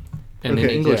 And in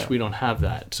English, we don't have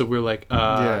that. So we're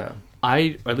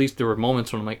at least there were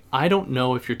moments when I'm I don't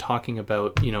know if you're talking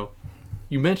about,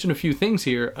 you mentioned a few things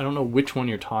here. I don't know which one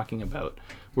you're talking about.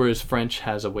 Whereas French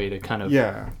has a way to kind of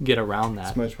get around that.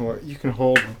 It's much more, you can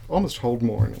almost hold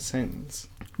more in a sentence.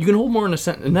 You can hold more in a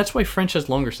sentence. And that's why French has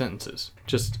longer sentences.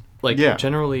 Just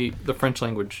generally the French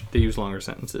language, they use longer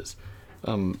sentences.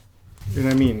 And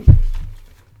I mean,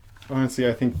 honestly,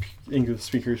 I think English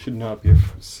speakers should not be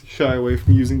shy away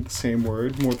from using the same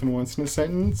word more than once in a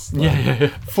sentence.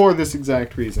 For this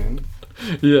exact reason.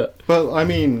 Yeah. But, I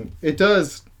mean, it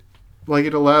does,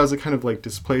 it allows a kind of,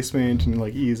 displacement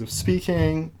and, ease of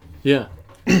speaking. Yeah.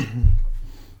 And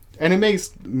it makes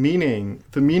the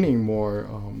meaning more,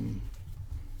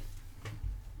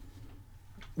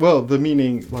 the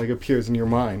meaning, appears in your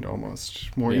mind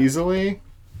almost more easily.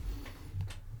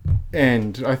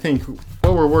 And I think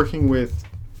what we're working with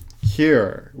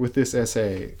here with this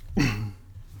essay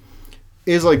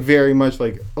is very much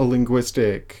a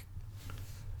linguistic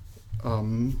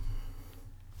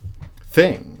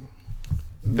thing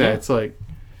that's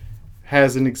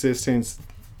has an existence.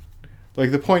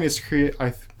 The point is to create,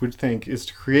 I would think, is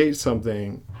to create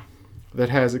something that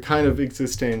has a kind of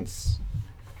existence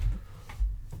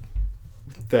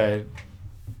that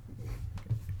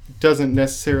doesn't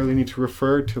necessarily need to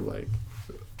refer to like,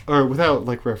 or without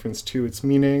like reference to its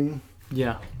meaning.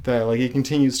 Yeah. That like it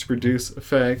continues to produce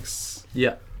effects.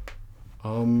 Yeah.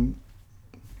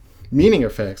 Meaning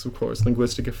effects, of course,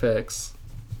 linguistic effects,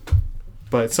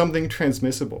 but something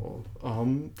transmissible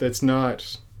that's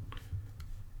not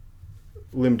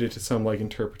limited to some like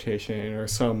interpretation or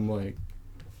some like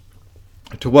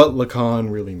to what Lacan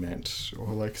really meant or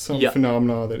like some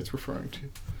phenomena that it's referring to.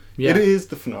 Yeah. It is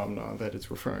the phenomena that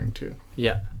it's referring to.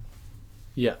 Yeah.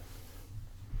 Yeah.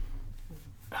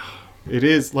 It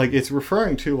is like it's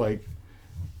referring to like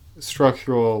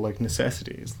structural like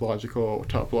necessities, logical,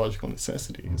 topological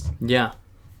necessities. Yeah.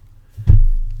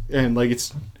 And like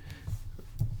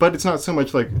but it's not so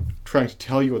much like trying to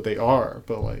tell you what they are,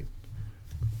 but like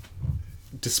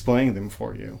displaying them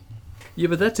for you. Yeah,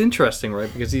 but that's interesting,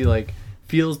 right? Because he like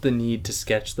feels the need to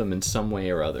sketch them in some way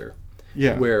or other.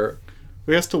 Yeah. Where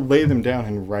he has to lay them down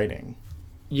in writing.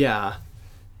 Yeah.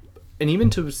 And even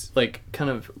to like kind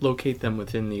of locate them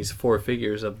within these four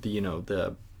figures of the, you know,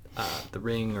 the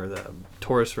ring or the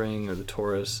torus ring or the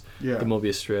torus, the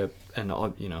Mobius strip, and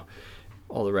all, you know,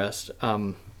 all the rest.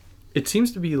 It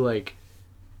seems to be like,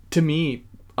 to me,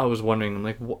 I was wondering,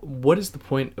 like, what is the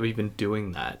point of even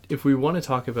doing that? If we want to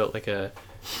talk about like a,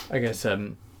 I guess,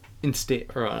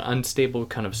 unstable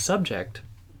kind of subject,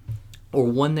 or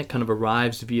one that kind of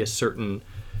arrives via certain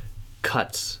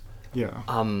cuts. Yeah.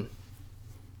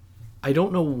 I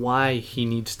don't know why he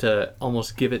needs to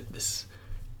almost give it these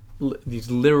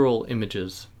literal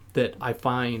images that I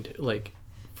find, like,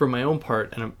 for my own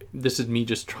part, and this is me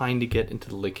just trying to get into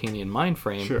the Lacanian mind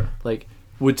frame, like,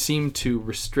 would seem to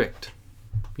restrict,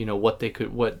 you know, what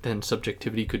then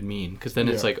subjectivity could mean. Because then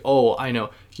it's like, oh, I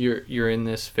know, you're in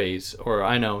this phase, or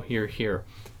I know, you're here.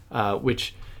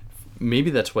 Which, maybe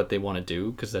that's what they want to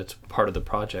do, because that's part of the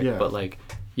project. Yeah. But, like,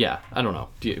 yeah, I don't know.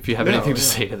 If you have anything to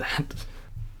say to that.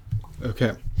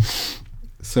 Okay.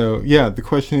 So, yeah, the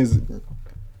question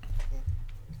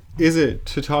is it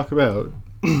to talk about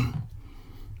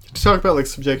like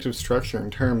subjective structure in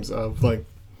terms of like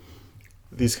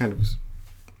these kind of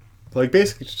like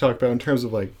basically to talk about in terms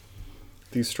of like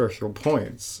these structural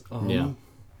points. I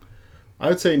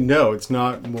would say no, it's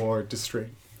not more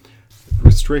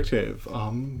restrictive.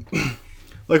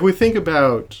 Like we think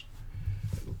about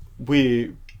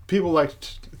people like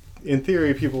to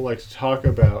talk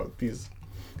about these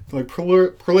like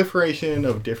proliferation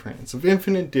of difference, of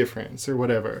infinite difference or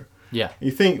whatever. Yeah.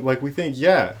 We think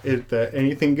that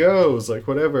anything goes, like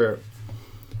whatever.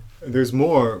 There's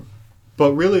more,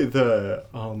 but really the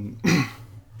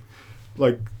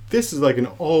like this is like an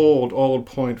old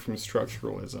point from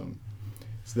structuralism.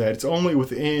 So that it's only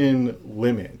within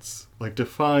limits, like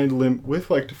defined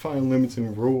limits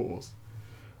and rules,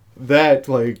 that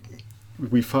like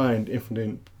we find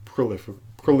infinite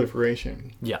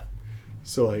proliferation. Yeah.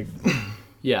 So like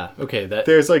yeah, okay,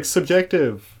 there's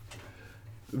subjective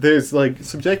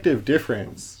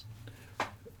difference.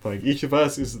 Like each of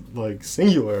us is like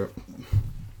singular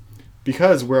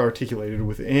because we're articulated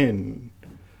within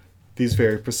these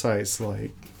very precise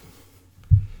like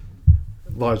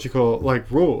logical like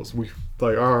rules. We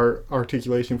like our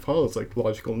articulation follows like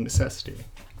logical necessity.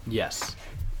 Yes.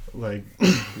 Like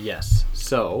yes.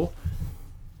 So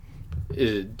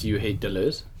do you hate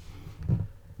Deleuze?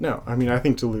 No, I mean I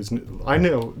think Deleuze. I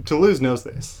know Deleuze knows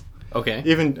this. Okay.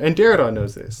 And Derrida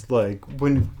knows this. Like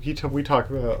when we talk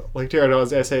about like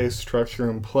Derrida's essay Structure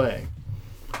and Play.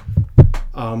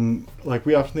 Like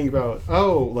we often think about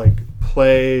like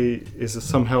play is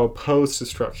somehow opposed to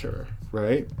structure,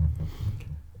 right?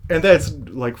 And that's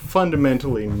like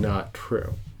fundamentally not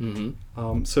true.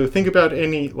 Mm-hmm. So think about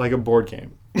any like a board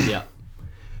game. Yeah.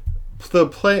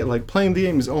 Playing the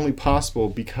game is only possible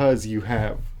because you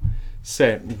have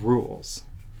set rules.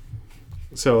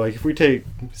 So like if we take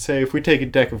a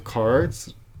deck of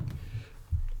cards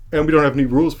and we don't have any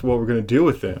rules for what we're going to do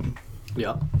with them.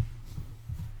 Yeah.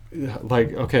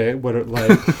 Like okay, what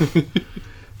next?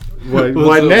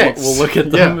 We'll look at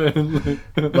them.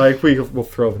 Yeah. Like we'll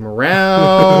throw them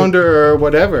around or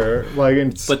whatever. Like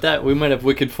but that we might have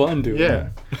wicked fun doing. Yeah.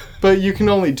 But you can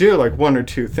only do like one or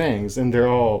two things and they're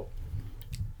all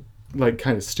like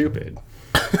kind of stupid.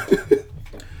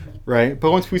 Right?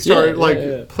 But once we started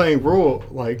playing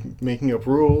making up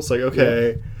rules, like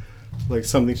like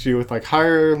something to do with like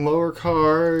higher and lower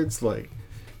cards, like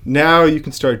now you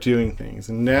can start doing things,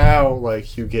 and now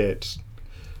like you get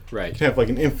you can have like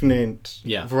an infinite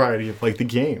variety of like the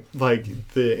game, like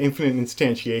the infinite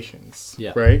instantiations.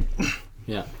 Yeah. Right?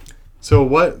 Yeah. So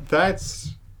what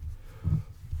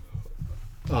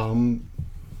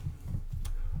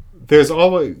there's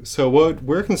always, so what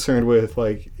we're concerned with,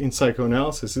 like, in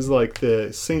psychoanalysis is, like,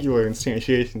 the singular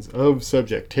instantiations of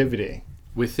subjectivity.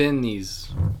 Within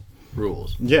these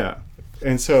rules. Yeah.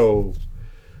 And so,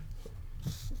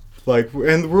 like,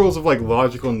 and the rules of, like,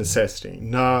 logical necessity,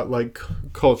 not, like,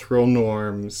 cultural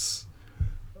norms,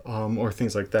 or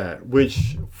things like that,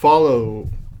 which follow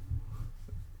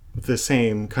the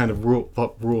same kind of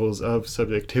rules of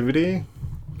subjectivity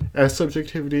as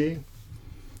subjectivity,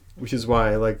 which is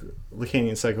why, like,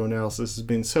 Lacanian psychoanalysis has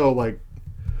been so, like,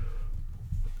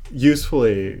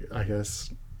 usefully, I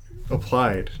guess,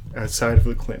 applied outside of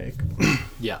the clinic.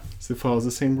 Yeah. So it follows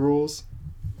the same rules.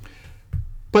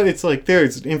 But it's like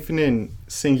there's infinite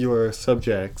singular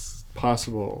subjects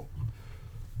possible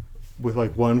with,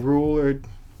 like, one rule or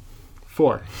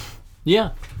 4.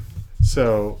 Yeah.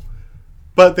 So,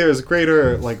 but there's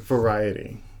greater, like,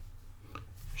 variety.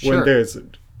 Sure.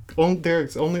 When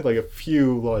there's only, like, a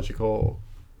few logical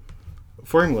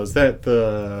formulas that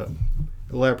the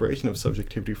elaboration of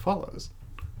subjectivity follows.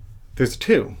 There's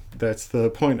 2. That's the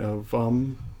point of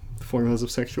the formulas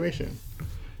of sexuation.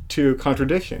 2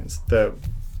 contradictions that,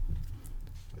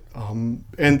 and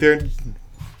they're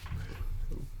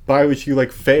by which you,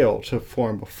 like, fail to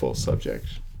form a full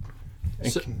subject.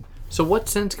 So what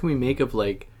sense can we make of,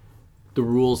 like, the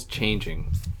rules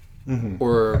changing? Mm-hmm.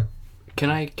 Or can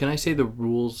I say the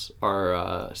rules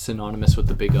are synonymous with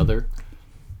the big other?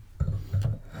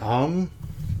 Well,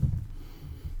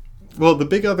 the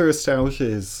big other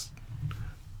establishes,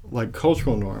 like,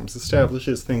 cultural norms,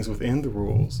 establishes things within the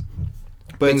rules.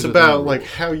 But Things it's within the about, rules. like,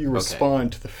 how you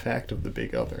respond to the fact of the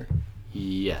big other.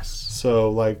 Yes. So,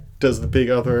 like, does the big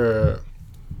other,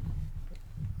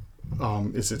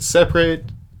 is it separate?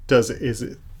 Is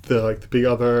it the big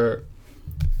other,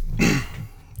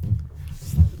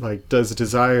 like, does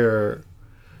desire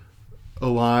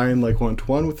align, like,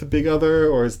 one-to-one with the big other,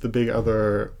 or is the big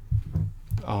other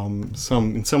in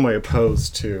some way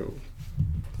opposed to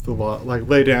the law, like,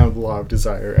 lay down the law of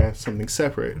desire as something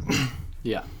separate?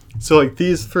 Yeah. So, like,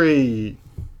 these 3,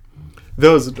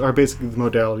 those are basically the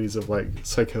modalities of, like,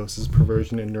 psychosis,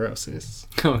 perversion, and neurosis.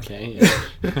 Okay.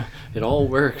 Yeah. It all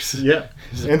works. Yeah.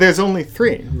 And there's only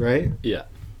 3, right? Yeah.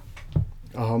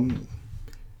 And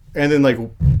then, like,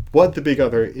 what the big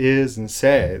other is and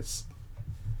says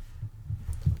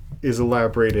is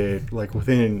elaborated, like,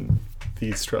 within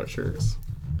these structures.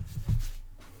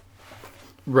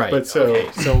 Right. But so-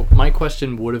 okay. So my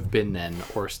question would have been then,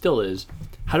 or still is,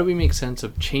 how do we make sense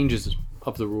of changes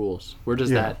of the rules? Where does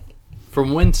Yeah. that,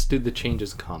 from whence do the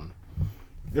changes come?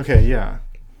 Okay, yeah.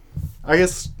 I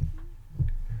guess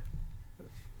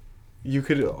you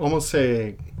could almost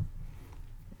say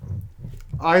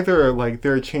either, like,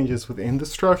 there are changes within the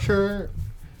structure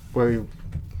where you,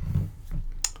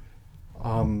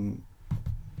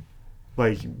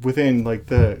 like, within, like,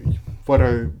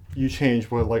 you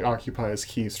change what, like, occupies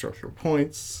key structural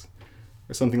points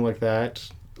or something like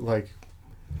that, like,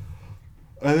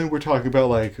 and then we're talking about,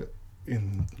 like,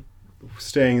 in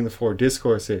staying in the 4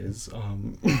 discourses,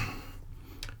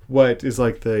 what is,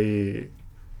 like, the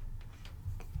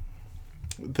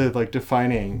like,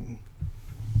 defining,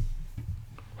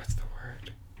 what's the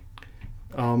word,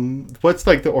 what's,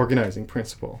 like, the organizing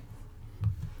principle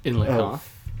In Lacan,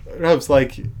 of,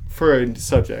 like, for a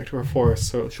subject or for a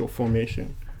social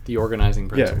formation. the organizing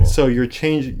principle. Yeah, so you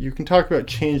can talk about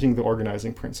changing the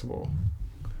organizing principle.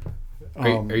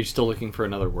 Are you still looking for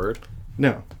another word?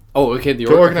 No. Oh, okay. The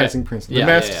organizing principle. Yeah,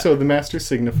 yeah. So the master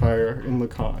signifier in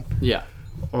Lacan. Yeah.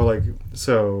 Or, like,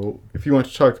 so if you want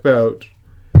to talk about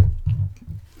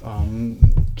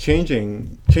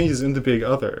changes in the big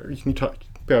other, you can talk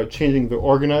about changing the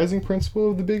organizing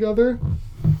principle of the big other,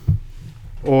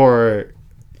 or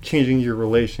changing your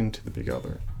relation to the big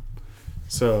other.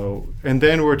 So, and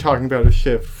then we're talking about a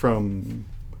shift from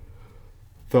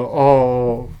the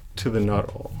all to the not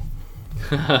all.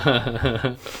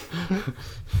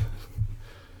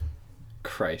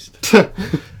 Christ.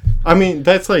 I mean,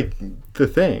 that's, like, the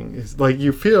thing. Is, like,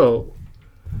 you feel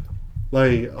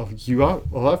like a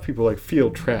lot of people, like,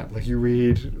 feel trapped. Like, you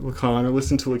read Lacan or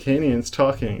listen to Lacanians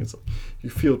talking, it's like you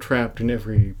feel trapped in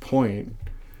every point.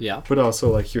 Yeah. But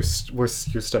also, like, you're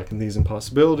stuck in these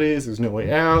impossibilities. There's no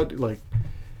way out. Like,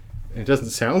 it doesn't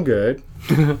sound good.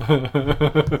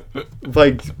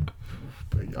 Like,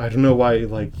 I don't know why.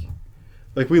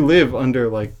 Like we live under,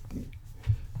 like,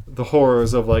 the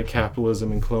horrors of, like,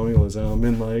 capitalism and colonialism,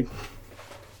 and, like,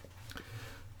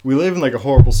 we live in, like, a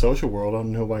horrible social world. I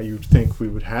don't know why you'd think we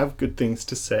would have good things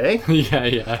to say.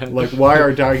 Yeah. Like, why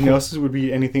our diagnosis would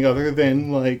be anything other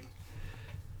than, like,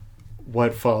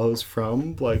 what follows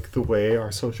from like the way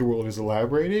our social world is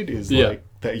elaborated is Yeah. like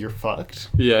that you're fucked.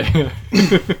 Yeah.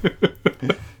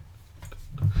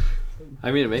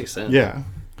 I mean, it makes sense. Yeah.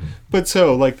 But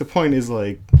so like the point is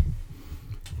like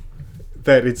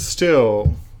that it's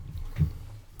still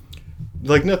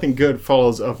like nothing good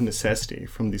follows of necessity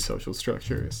from these social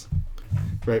structures.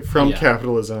 Right? From Yeah.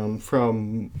 capitalism,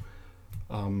 from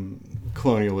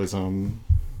colonialism.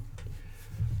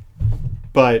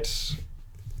 But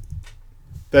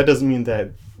that doesn't mean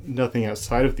that nothing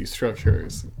outside of these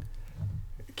structures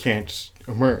can't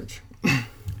emerge.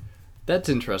 That's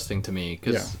interesting to me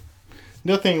because Yeah.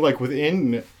 Nothing like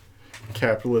within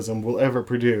capitalism will ever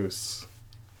produce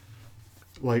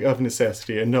like of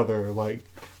necessity another like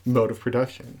mode of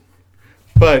production.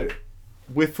 But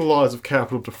with the laws of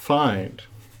capital defined,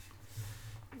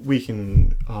 we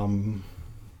can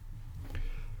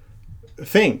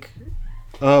think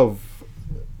of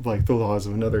like the laws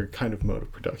of another kind of mode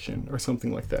of production or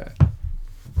something like that.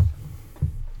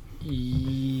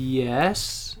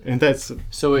 yes. And that's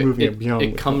So moving it it beyond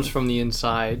it what's comes going. from the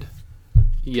inside,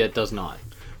 yet does not.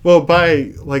 Well,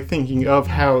 by like thinking of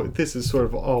how this is sort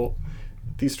of all,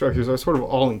 these structures are sort of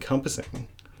all encompassing.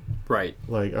 Right.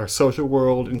 Like our social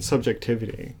world and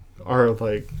subjectivity, our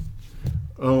like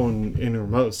own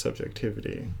innermost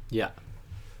subjectivity. Yeah.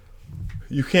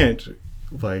 You can't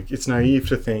like, it's naive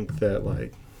to think that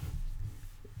like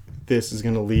this is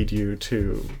going to lead you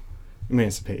to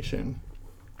emancipation.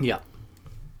 Yeah.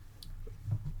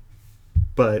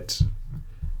 But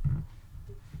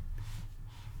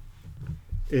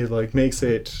it like makes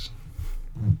it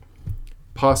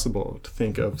possible to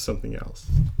think of something else.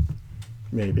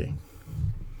 Maybe.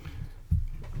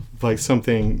 Like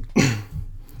something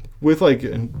with like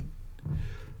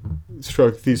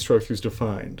these structures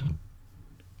defined.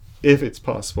 If it's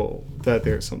possible that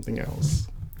there's something else.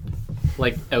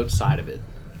 Like outside of it,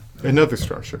 Another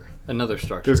structure. another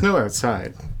structure. There's no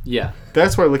outside. Yeah.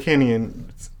 That's why Lacanian,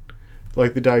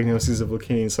 like the diagnosis of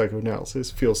Lacanian psychoanalysis,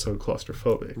 feels so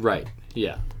claustrophobic. Right.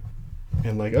 Yeah.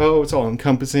 And like, oh, it's all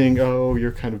encompassing. Oh,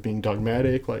 you're kind of being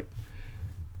dogmatic. Like,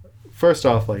 first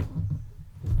off, like,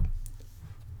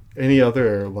 any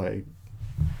other, like,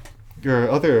 your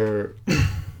other,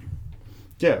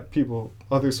 yeah, people,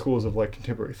 other schools of, like,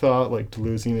 contemporary thought, like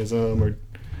Deleuzianism or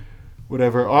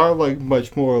whatever, are, like,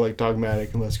 much more, like,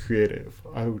 dogmatic and less creative,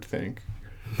 I would think.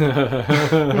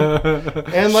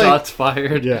 And like- shots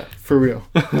fired. Yeah, for real.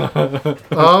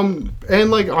 And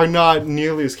like are not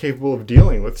nearly as capable of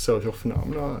dealing with social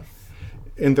phenomena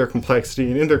in their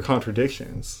complexity and in their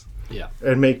contradictions. Yeah.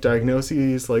 And make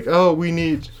diagnoses like, oh, we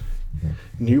need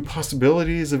new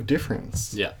possibilities of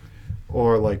difference. Yeah.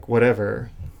 Or like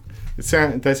whatever.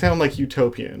 That sound like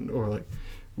utopian, or like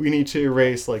we need to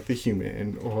erase like the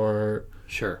human, or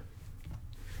Sure.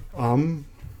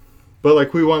 but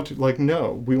like we want to like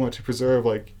no, we want to preserve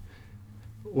like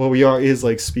what we are is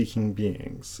like speaking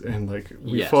beings, and like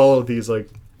we Yes. follow these like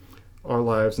our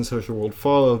lives and social world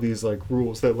follow these like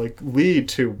rules that like lead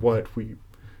to what we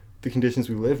the conditions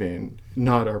we live in,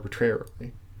 not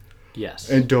arbitrarily, Yes.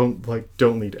 and don't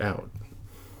lead out.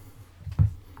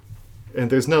 And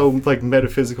there's no like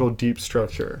metaphysical deep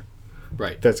structure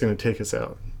right. that's going to take us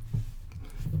out.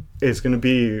 It's going to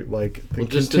be like the Well,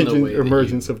 just in the contingent way that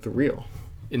emergence of the real.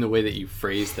 In the way that you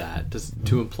phrase that,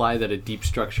 to imply that a deep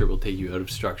structure will take you out of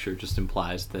structure just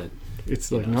implies that It's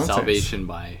you like know, nonsense. salvation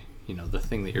by the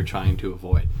thing that you're trying to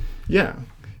avoid. Yeah.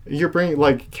 You're bringing,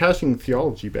 like, cashing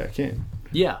theology back in.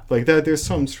 Yeah. Like, that there's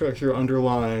some structure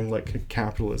underlying, like,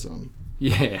 capitalism.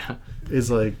 Yeah.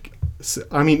 Is, like,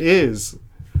 is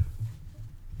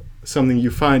something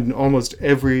you find in almost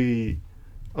every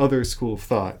other school of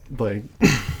thought. Like,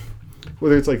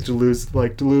 whether it's, like,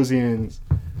 Deleuzians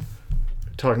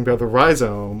talking about the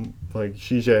rhizome, like,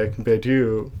 Zizek and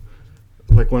Badiou,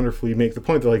 like, wonderfully make the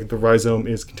point that, like, the rhizome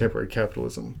is contemporary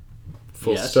capitalism.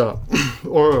 Full Yes. stop.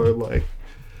 Or, like,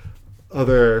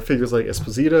 other figures like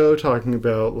Esposito talking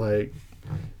about, like,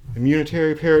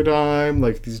 immunitary paradigm,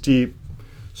 like, these deep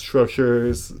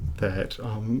structures that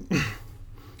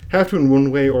have to, in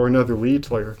one way or another, lead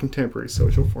to, like, our contemporary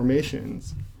social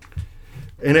formations.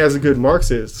 And as a good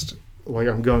Marxist, like,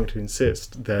 I'm going to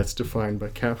insist that's defined by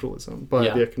capitalism, by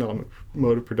Yeah. the economic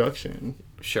mode of production.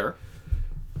 Sure.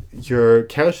 You're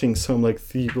couching some, like,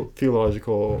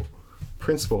 theological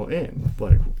principle in,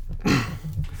 like,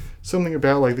 something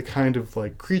about, like, the kind of,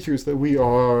 like, creatures that we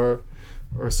are,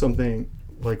 or something,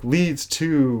 like, leads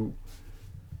to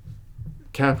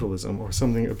capitalism, or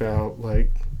something about,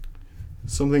 like,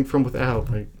 something from without,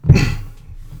 like,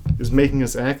 is making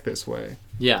us act this way.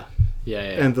 Yeah. Yeah.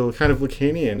 And the kind of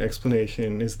Lacanian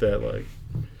explanation is that, like,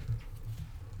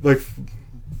 like,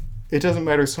 it doesn't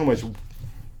matter so much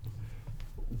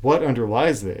what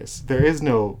underlies this. There is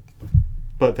no,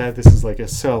 but that this is like a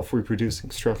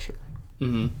self-reproducing structure.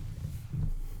 Mm-hmm.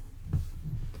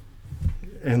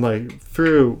 And like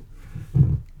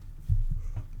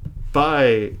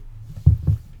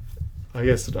I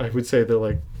guess I would say that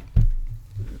like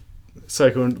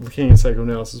Lacanian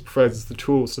psychoanalysis provides us the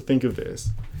tools to think of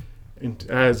this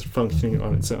as functioning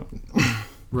on its own.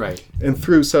 Right. And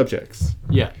through subjects.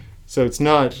 Yeah. So it's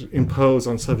not imposed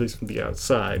on subjects from the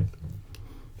outside,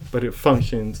 but it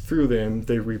functions through them,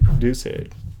 they reproduce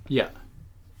it. Yeah.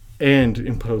 And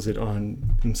impose it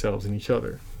on themselves and each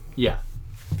other. Yeah.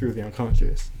 Through the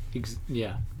unconscious.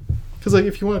 Yeah. Because like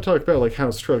if you want to talk about like how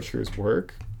structures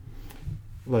work,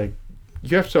 like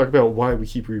you have to talk about why we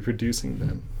keep reproducing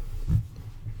them.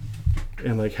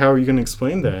 And like how are you going to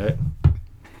explain that?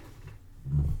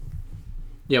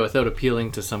 Yeah, without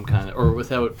appealing to some kind of, or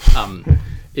without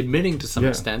admitting to some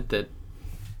extent that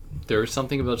there is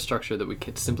something about structure that we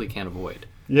simply can't avoid.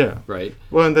 Yeah. Right?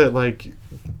 Well, and that like,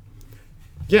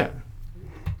 yeah.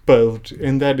 But,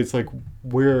 and that it's like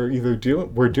we're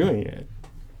doing it.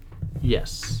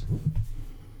 Yes.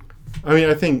 I mean,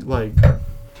 I think like...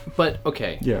 But,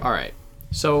 okay. Yeah. All right.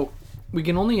 So, we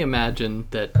can only imagine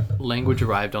that language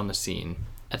arrived on the scene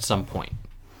at some point.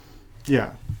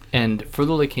 Yeah. And for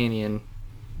the Lacanian,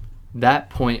 that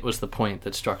point was the point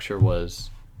that structure was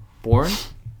born.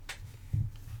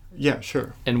 Yeah,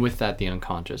 sure. And with that, the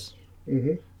unconscious.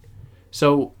 Mm-hmm.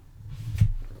 So,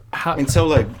 how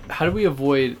do we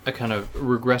avoid a kind of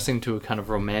regressing to a kind of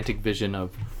romantic vision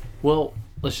of, well,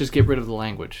 let's just get rid of the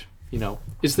language? You know,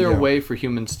 is there a way for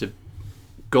humans to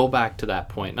go back to that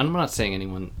point? And I'm not saying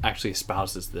anyone actually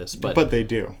espouses this, but they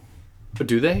do. But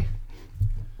do they?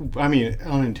 I mean,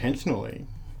 unintentionally.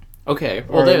 Okay,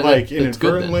 well, or like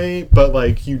inadvertently, but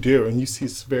like you do, and you see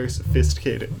very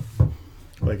sophisticated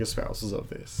like espousals of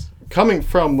this coming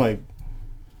from like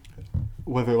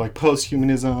whether like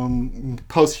posthumanists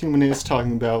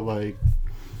talking about like,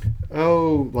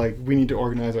 oh, like we need to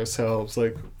organize ourselves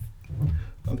like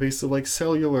on the basis of like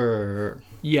cellular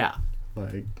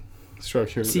like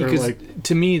structures. See, because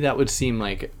to me that would seem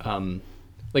like a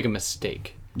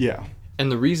mistake. Yeah.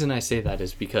 And the reason I say that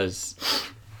is because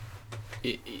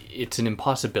it's an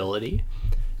impossibility,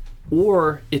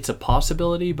 or it's a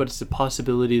possibility, but it's a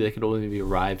possibility that could only be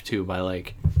arrived to by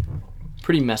like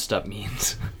pretty messed up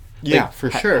means. Yeah, like, for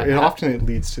sure. It often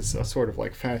leads to a sort of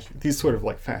like these sort of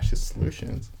like fascist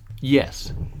solutions.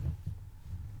 Yes.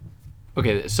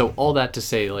 Okay, so all that to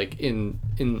say, like in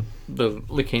the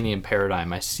Lacanian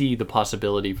paradigm, I see the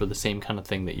possibility for the same kind of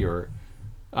thing that you're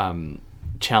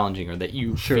challenging or that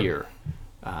you fear.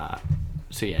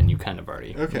 So yeah, and you kind of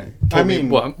already I mean,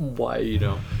 why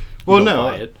well, no,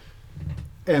 buy it.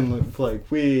 And like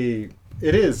it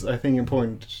is, I think,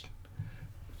 important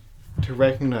to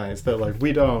recognize that like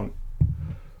we don't,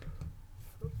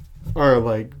 or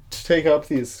like to take up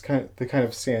the kind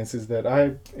of stances that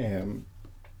I am,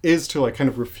 is to like kind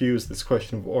of refuse this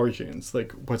question of origins,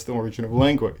 like what's the origin of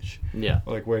language? Yeah,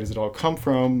 like where does it all come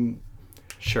from?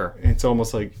 Sure. And it's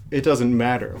almost like it doesn't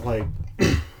matter, like.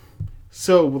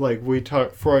 So, like,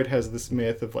 Freud has this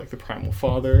myth of, like, the primal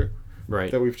father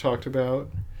that we've talked about.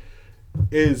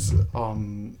 This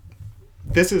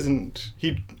isn't,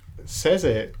 he says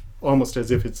it almost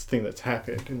as if it's a thing that's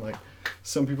happened. And, like,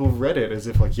 some people have read it as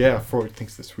if, like, yeah, Freud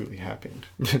thinks this really happened.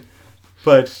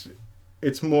 But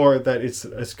it's more that it's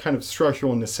a kind of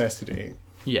structural necessity.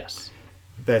 Yes.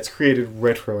 That's created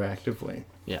retroactively.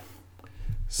 Yeah.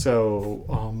 So,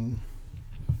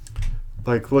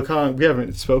 like Lacan, we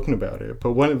haven't spoken about it,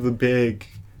 but one of the big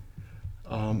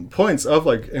points of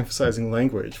like emphasizing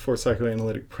language for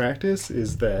psychoanalytic practice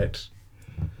is that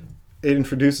it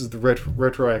introduces the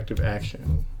retroactive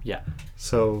action. Yeah.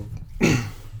 So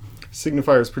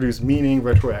signifiers produce meaning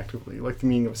retroactively. Like the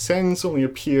meaning of a sentence only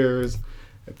appears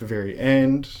at the very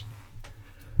end.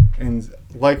 And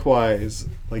likewise,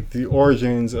 like the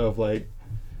origins of like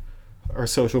our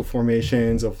social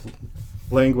formations of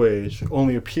language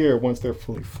only appear once they're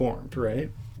fully formed, right?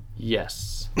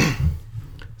 Yes.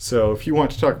 So if you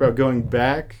want to talk about going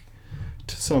back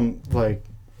to some, like,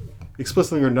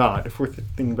 explicitly or not, if we're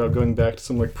thinking about going back to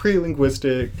some, like,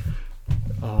 pre-linguistic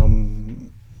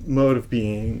mode of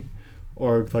being,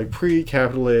 or, like,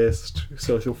 pre-capitalist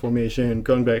social formation,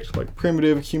 going back to, like,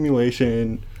 primitive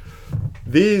accumulation,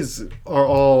 these are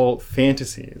all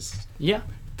fantasies. Yeah.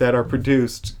 That are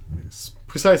produced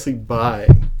precisely by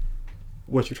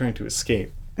what you're trying to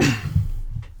escape.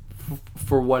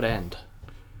 For what end?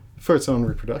 For its own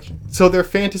reproduction. So they're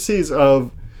fantasies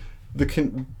of the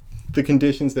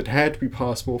conditions that had to be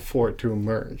possible for it to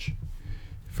emerge.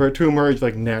 for it to emerge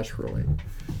like naturally.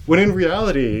 When in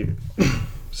reality,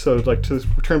 so like to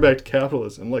return back to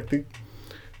capitalism, like the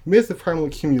myth of primal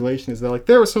accumulation is that like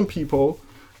there were some people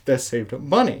that saved up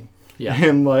money. Yeah.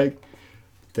 And like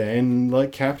then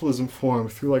like capitalism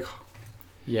formed through like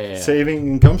Yeah. saving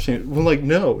and gumption. Well, like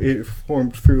no, it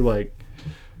formed through like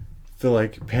the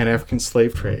like Pan-African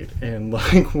slave trade and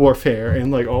like warfare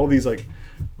and like all these like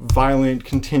violent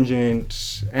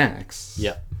contingent acts.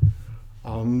 Yeah.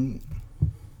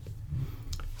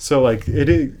 So like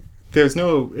it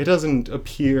doesn't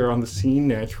appear on the scene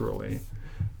naturally,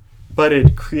 but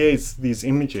it creates these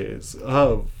images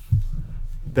of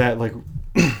that like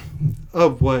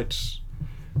of what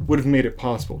would have made it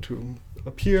possible to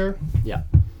appear. Yeah.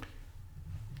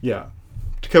 Yeah.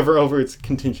 To cover over its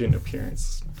contingent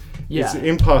appearance. Yeah. It's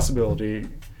impossibility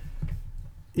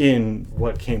in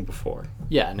what came before.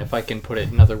 Yeah, and if I can put it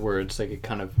in other words, like it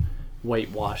kind of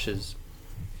whitewashes,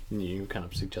 you kind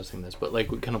of suggesting this, but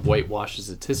like it kind of whitewashes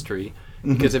its history,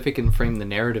 because if it can frame the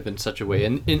narrative in such a way,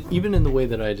 and even in the way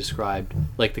that I described,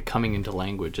 like the coming into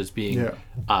language as being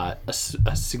just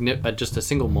a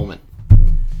single moment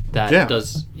that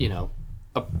does,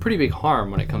 a pretty big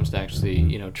harm when it comes to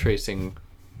actually, tracing,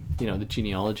 the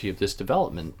genealogy of this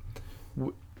development.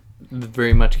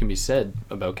 Very much can be said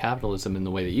about capitalism in the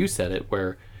way that you said it,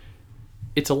 where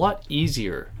it's a lot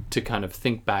easier to kind of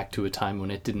think back to a time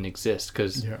when it didn't exist,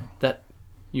 because that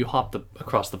you hop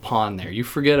across the pond there, you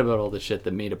forget about all the shit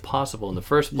that made it possible in the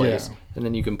first place, and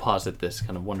then you can posit this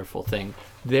kind of wonderful thing,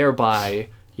 thereby,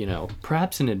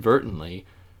 perhaps inadvertently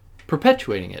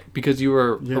perpetuating it, because you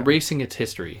are erasing its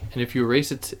history, and if you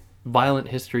erase its violent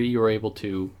history, you're able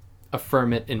to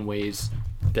affirm it in ways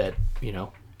that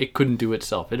it couldn't do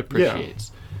itself. It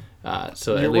appreciates.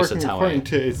 So you're at least that's working how according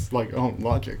to its like own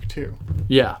logic too.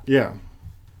 Yeah. Yeah.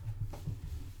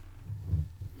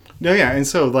 No, yeah, and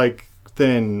so like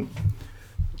then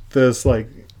this like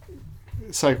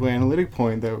psychoanalytic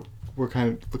point that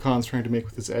Lacan's trying to make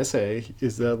with this essay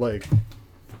is that like,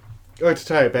 or to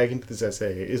tie it back into this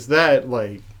essay, is that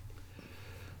like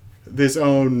this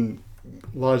own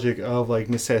logic of like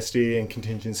necessity and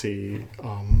contingency,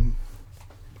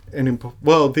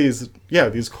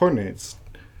 these coordinates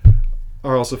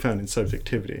are also found in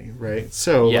subjectivity, right?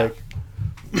 So like,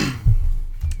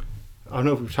 I don't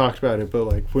know if we've talked about it, but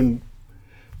like when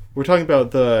we're talking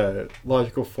about the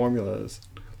logical formulas,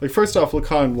 like first off,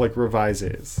 Lacan like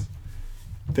revises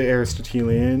the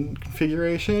Aristotelian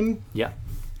configuration. Yeah.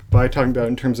 By talking about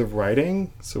in terms of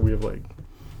writing. So we have like,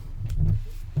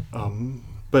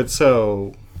 but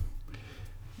so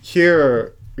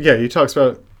here, he talks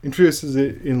about, introduces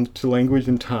it into language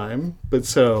and time. But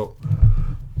so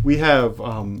we have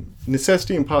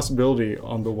necessity and possibility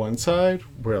on the one side,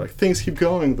 where like things keep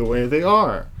going the way they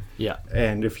are. Yeah.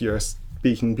 And if you're a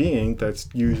speaking being, that's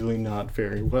usually not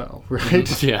very well,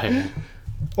 right? Yeah.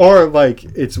 Or like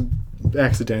it's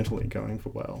accidentally going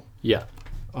well. Yeah.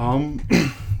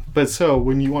 But so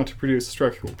when you want to produce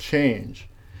structural change,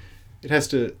 it has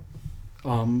to,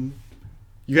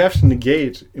 you have to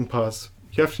negate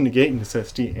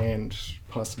necessity and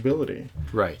possibility.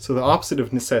 Right. So the opposite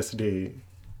of necessity,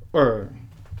 or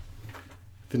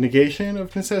the negation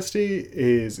of necessity,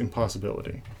 is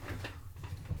impossibility.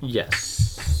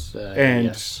 Yes.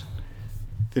 And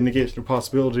the negation of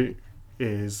possibility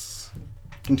is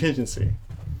contingency.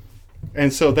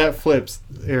 And so that flips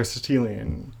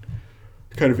Aristotelian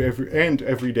kind of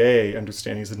everyday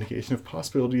understandings of negation of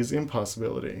possibility is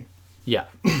impossibility. Yeah.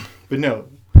 But no,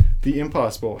 the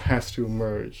impossible has to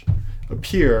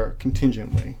appear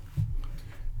contingently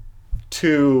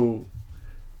to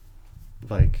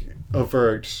like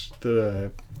avert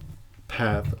the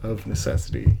path of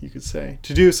necessity, you could say,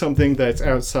 to do something that's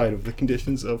outside of the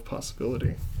conditions of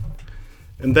possibility.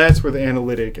 And that's where the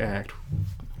analytic act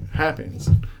happens,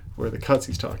 where the cuts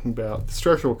he's talking about, the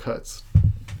structural cuts,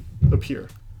 appear.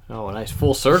 Oh, a nice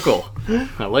full circle.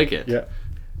 I like it. Yeah.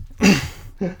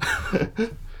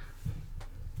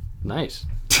 Nice.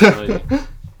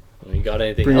 You got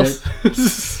anything else?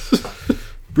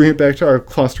 Bring it back to our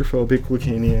claustrophobic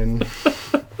Lacanian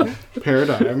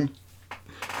paradigm.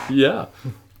 Yeah.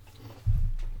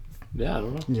 Yeah, I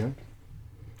don't know. Yeah.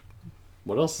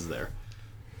 What else is there?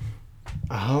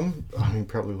 I mean,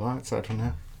 probably lots. I don't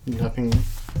know. Nothing.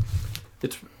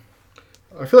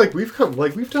 I feel like we've done.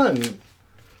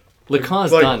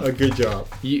 Lacan's like, done a good job.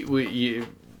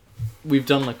 We've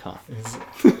done Lacan.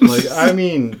 Like, I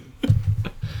mean,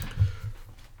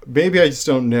 maybe I just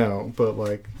don't know, but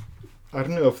like, I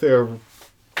don't know if there are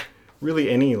really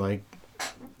any like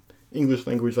English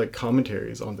language like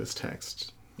commentaries on this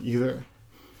text either.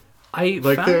 I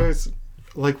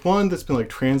like one that's been like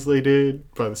translated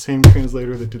by the same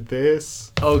translator that did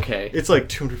this. Okay. It's like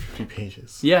 250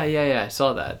 pages. Yeah. I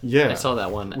saw that. Yeah. I saw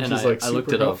that one, Which and is, like, I looked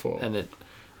it super helpful. up, and it.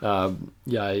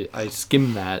 I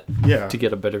skimmed that Yeah. to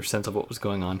get a better sense of what was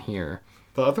going on here.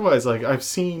 But otherwise, like I've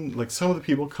seen like some of the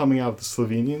people coming out of the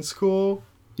Slovenian school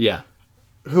Yeah.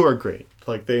 who are great.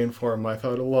 Like they inform my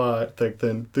thought a lot. Like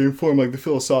then they inform like the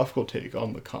philosophical take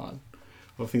on Lacan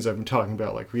of things I've been talking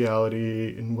about, like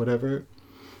reality and whatever.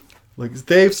 Like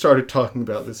they've started talking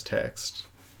about this text,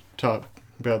 talk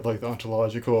about like the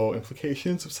ontological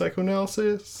implications of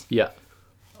psychoanalysis. Yeah.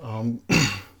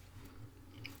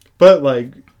 But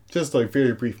like just like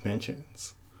very brief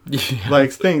mentions, Yeah.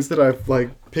 like things that I've like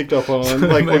picked up on. It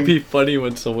Like might when, be funny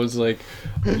when someone's like,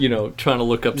 trying to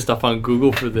look up stuff on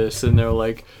Google for this, and they're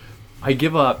like, "I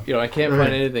give up. I can't Right.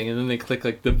 find anything." And then they click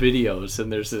like the videos,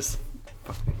 and there's this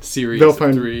fucking series They'll of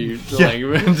find- 3 yeah.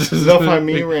 languages. they'll find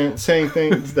me saying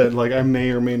things that like I may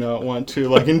or may not want to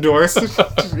like endorse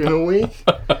in a week.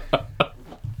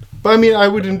 But I mean, I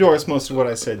would endorse most of what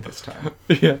I said this time.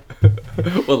 Yeah.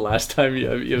 Well, last time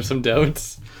you have some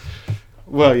doubts.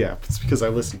 Well, yeah, it's because I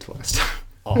listened to last time.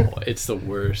 Oh, it's the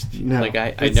worst. No, Like I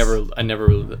it's- never.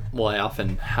 Well, I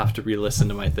often have to re-listen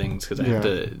to my things because I have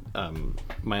Yeah. to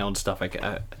my own stuff.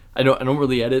 I don't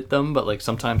really edit them, but like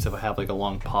sometimes if I have like a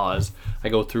long pause, I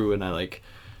go through and I like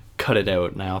cut it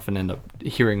out, and I often end up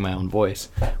hearing my own voice,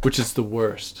 which is the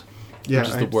worst. Yeah, Which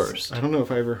is the worst. I don't know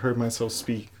if I ever heard myself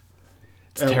speak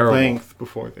It's at terrible. length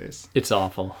before this. It's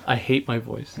awful. I hate my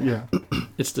voice. Yeah,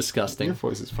 It's disgusting. your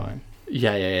voice is fine.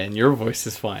 Yeah, and your voice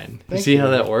is fine. You Thank see how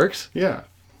you. that works? Yeah,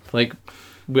 Like,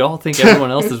 we all think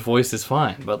everyone else's voice is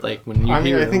fine, but like when you I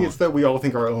mean, hear I think it's that we all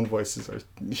think our own voices are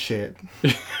shit.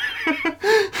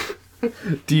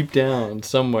 deep down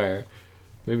somewhere,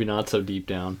 maybe not so deep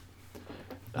down.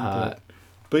 But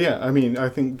yeah, I mean, I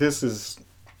think this is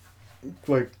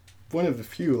like one of the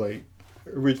few like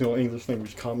original English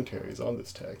language commentaries on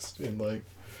this text, and like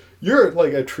you're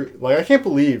like a true like I can't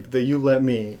believe that you let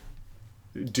me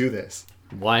do this.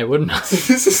 Why wouldn't I?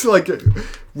 This is like a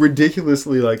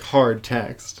ridiculously like hard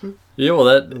text. Yeah, well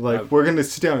that Like we're gonna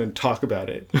sit down and talk about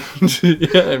it.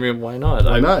 yeah, I mean, why not?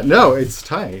 Why not? No, it's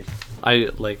tight.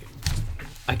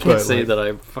 I can't But, say like-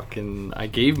 that I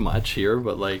gave much here,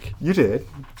 but like You did.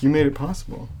 You made it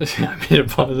possible. I made it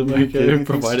possible. You gave me I things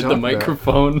provided to the talk about.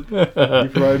 microphone. You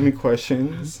provided me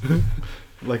questions.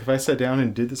 Like if I sat down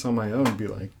and did this on my own, I'd be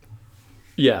like,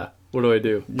 Yeah. What do I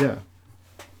do? yeah.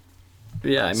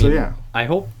 Yeah, I mean, So, yeah. I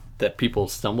hope that people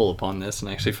stumble upon this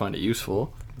and actually find it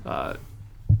useful.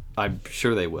 I'm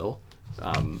sure they will.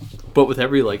 But with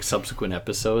every like subsequent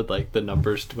episode, like the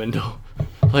numbers dwindle.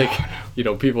 Like,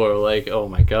 people are like, "Oh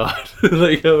my god,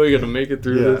 like how are we gonna make it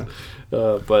through Yeah.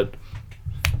 this?" But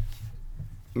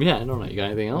yeah, I don't know. You got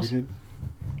anything else?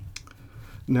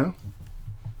 No.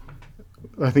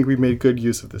 I think we made good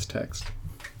use of this text.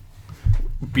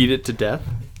 Beat it to death.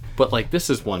 But like this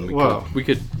is one Wow. we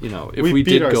could if we we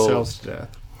beat did go ourselves to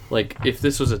death. like if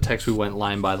this was a text we went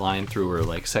line by line through or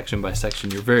like section by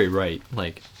section, you're very right.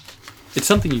 Like it's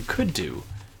something you could do.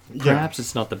 Perhaps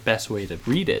it's not the best way to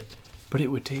read it, but it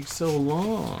would take so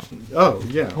long. Oh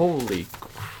yeah. Holy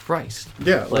Christ.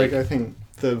 Yeah, like I think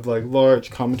the like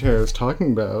large commentary I was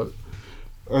talking about,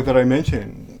 or that I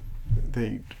mentioned,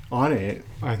 on it.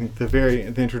 I think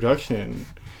the introduction.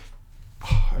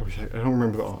 I don't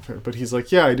remember the author, but he's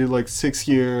like, yeah, I did like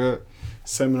 6-year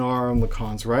seminar on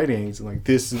Lacan's writings, and like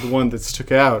this is the one that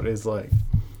stuck out is like,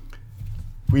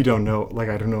 we don't know, like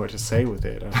I don't know what to say with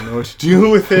it. I don't know what to do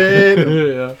with it.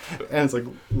 Yeah. And it's like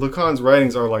Lacan's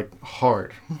writings are like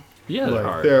hard. Yeah, they're Like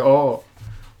hard. they're all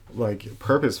like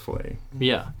purposefully.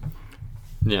 Yeah.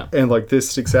 Yeah. And like this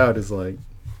sticks out as like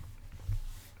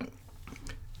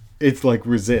it's like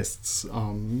resists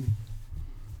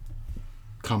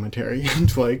commentary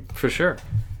and like For sure.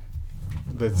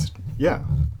 that's yeah.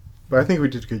 But I think we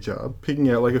did a good job picking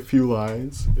out like a few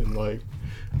lines and like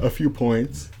a few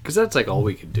points. Because that's like all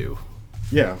we could do.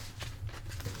 Yeah.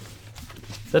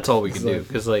 That's all we could do. Exactly.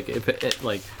 Because like if it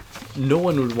like no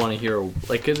one would want to hear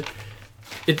like 'cause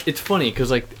it's funny because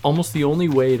like almost the only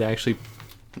way to actually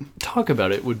talk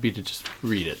about it would be to just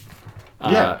read it.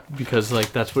 Yeah. Because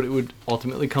like that's what it would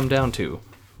ultimately come down to.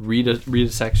 Read a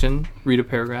section, read a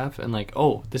paragraph, and like,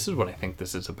 oh, this is what I think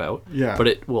this is about. Yeah. But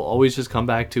it will always just come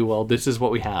back to, well, this is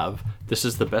what we have. This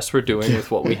is the best we're doing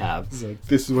with what we have. It's like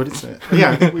this is what it said.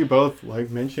 Yeah, I think we both like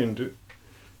mentioned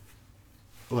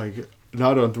like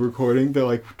not on the recording, they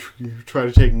like try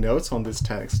to take notes on this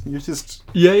text. You just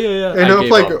Yeah. end up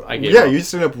like you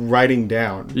just end up writing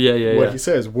down what he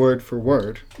says word for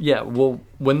word. Yeah, well,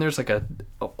 when there's like a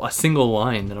single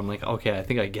line that I'm like, okay, I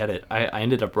think I get it, I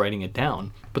ended up writing it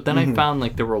down. But then I found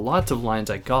like there were lots of lines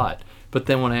I got, but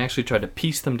then when I actually tried to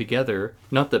piece them together,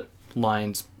 not the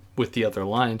lines with the other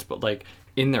lines, but like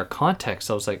in their context,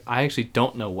 I was like, I actually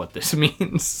don't know what this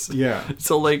means. Yeah.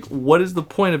 So like, what is the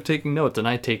point of taking notes? And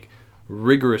I take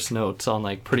rigorous notes on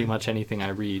like pretty much anything I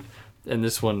read. And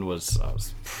this one was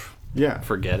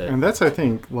forget it. And that's, I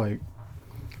think, like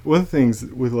one of the things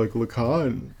with like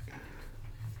Lacan,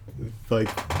 like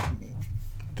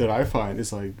that I find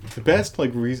is like the best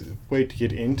like way to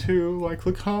get into like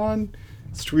Lacan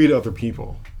is to read other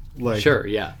people. Like, sure,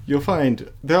 yeah. You'll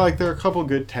find there are a couple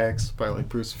good texts by like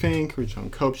Bruce Fink or John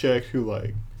Kopchak who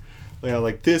like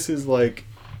this is like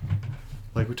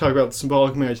we talk about the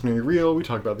symbolic, imaginary, real. We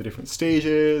talk about the different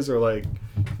stages or like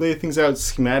lay things out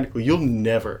schematically. You'll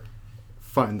never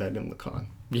find that in Lacan.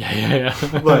 Yeah.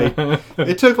 Like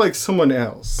it took like someone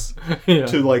else Yeah.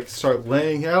 to like start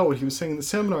laying out what he was saying in the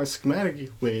seminar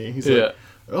schematically. He's like,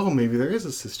 oh, maybe there is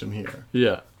a system here.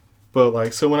 Yeah. But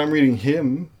like, so when I'm reading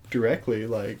him directly,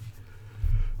 like,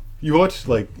 you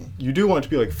do want to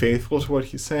be like faithful to what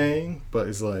he's saying, but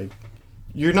it's like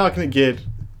you're not going to get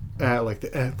at like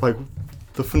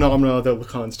the phenomena that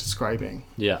Lacan's describing.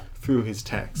 Yeah. Through his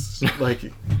texts. Like,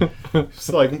 it's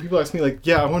like when people ask me like,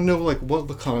 yeah, I want to know like what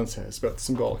Lacan says about the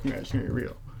symbolic, imaginary,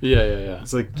 real. Yeah.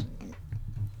 It's like,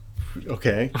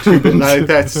 okay, but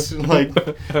that's like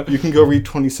you can go read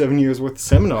 27 years worth of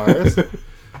seminars.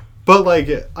 But like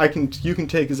you can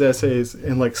take his essays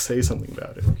and like say something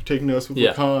about it. You take notes with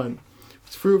Lacan.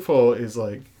 What's fruitful is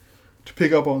like to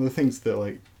pick up on the things that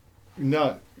like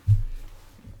not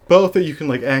both that you can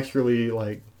like accurately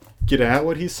like get at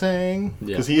what he's saying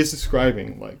because he is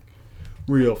describing like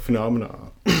real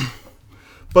phenomena,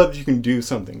 but you can do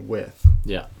something with.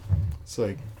 Yeah. It's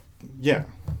like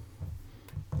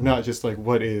not just like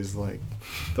what is like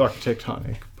the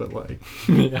architectonic, but like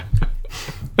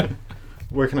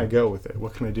where can I go with it?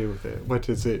 What can I do with it? What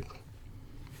is it?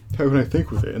 How can I think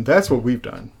with it? And that's what we've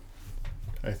done,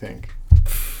 I think.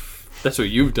 That's what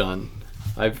you've done.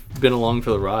 I've been along for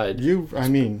the ride. You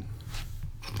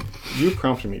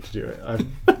prompted me to do it.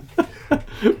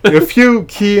 A few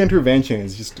key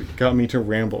interventions just got me to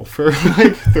ramble for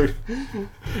like 30.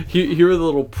 Here are the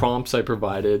little prompts I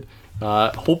provided.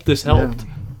 Hope this helped.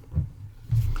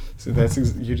 Yeah. So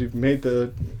you made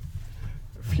the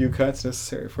few cuts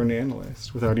necessary for an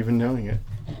analyst without even knowing it.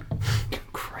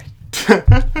 Great.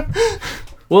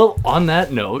 Well, on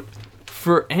that note,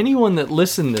 for anyone that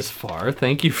listened this far,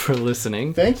 thank you for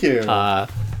listening. Thank you.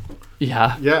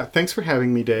 Yeah, thanks for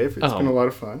having me, Dave. It's been a lot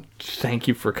of fun. Thank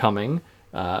you for coming.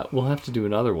 We'll have to do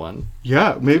another one.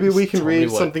 Yeah, maybe we can read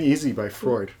Something Easy by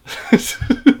Freud.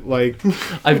 Like,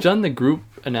 I've done the group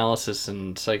analysis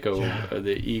and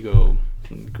the ego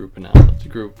group analysis,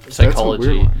 group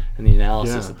psychology, and the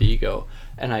analysis of the ego,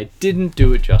 and I didn't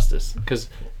do it justice because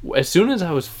as soon as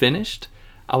I was finished,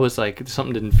 I was like,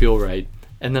 something didn't feel right,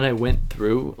 and then I went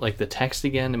through like the text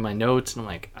again in my notes, and I'm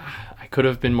like, I could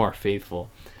have been more faithful.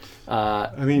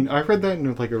 I mean, I read that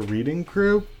in like a reading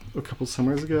group a couple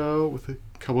summers ago with a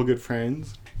couple good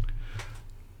friends.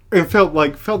 It felt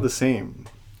the same.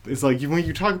 It's like when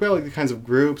you talk about like the kinds of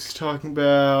groups he's talking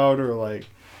about, or like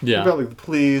about like the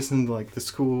police and like the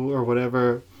school or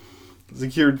whatever. It's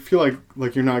like you feel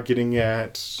like you're not getting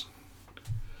at.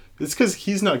 It's because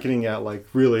he's not getting at like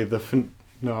really the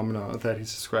phenomena that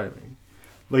he's describing.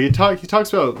 Like he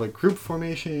talks about like group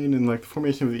formation and like the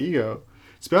formation of the ego.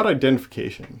 It's about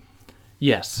identification.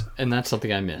 Yes, and that's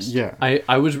something I missed. Yeah,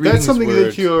 I was reading. That's something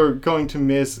that you're going to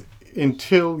miss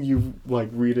until you like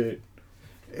read it.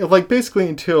 Like basically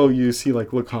until you see like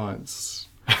Lacan's.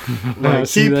 Like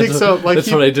See, he picks up like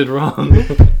that's what I did wrong.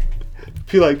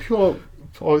 People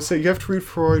always say you have to read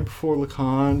Freud before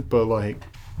Lacan, but like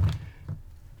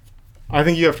I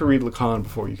think you have to read Lacan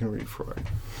before you can read Freud.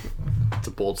 It's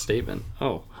a bold statement.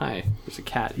 Oh, hi. There's a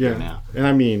cat here now. And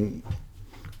I mean,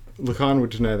 Lacan would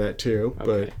deny that too,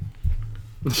 okay.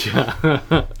 But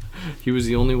yeah, he was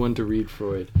the only one to read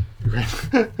Freud.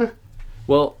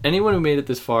 Well, anyone who made it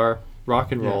this far,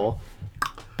 rock and roll.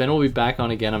 Ben will be back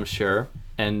on again, I'm sure.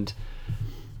 And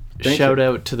shout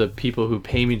out to the people who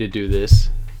pay me to do this,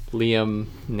 Liam,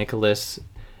 Nicholas,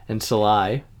 and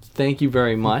Salai. Thank you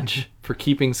very much for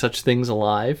keeping such things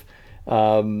alive.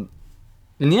 And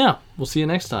yeah, we'll see you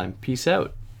next time. Peace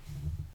out.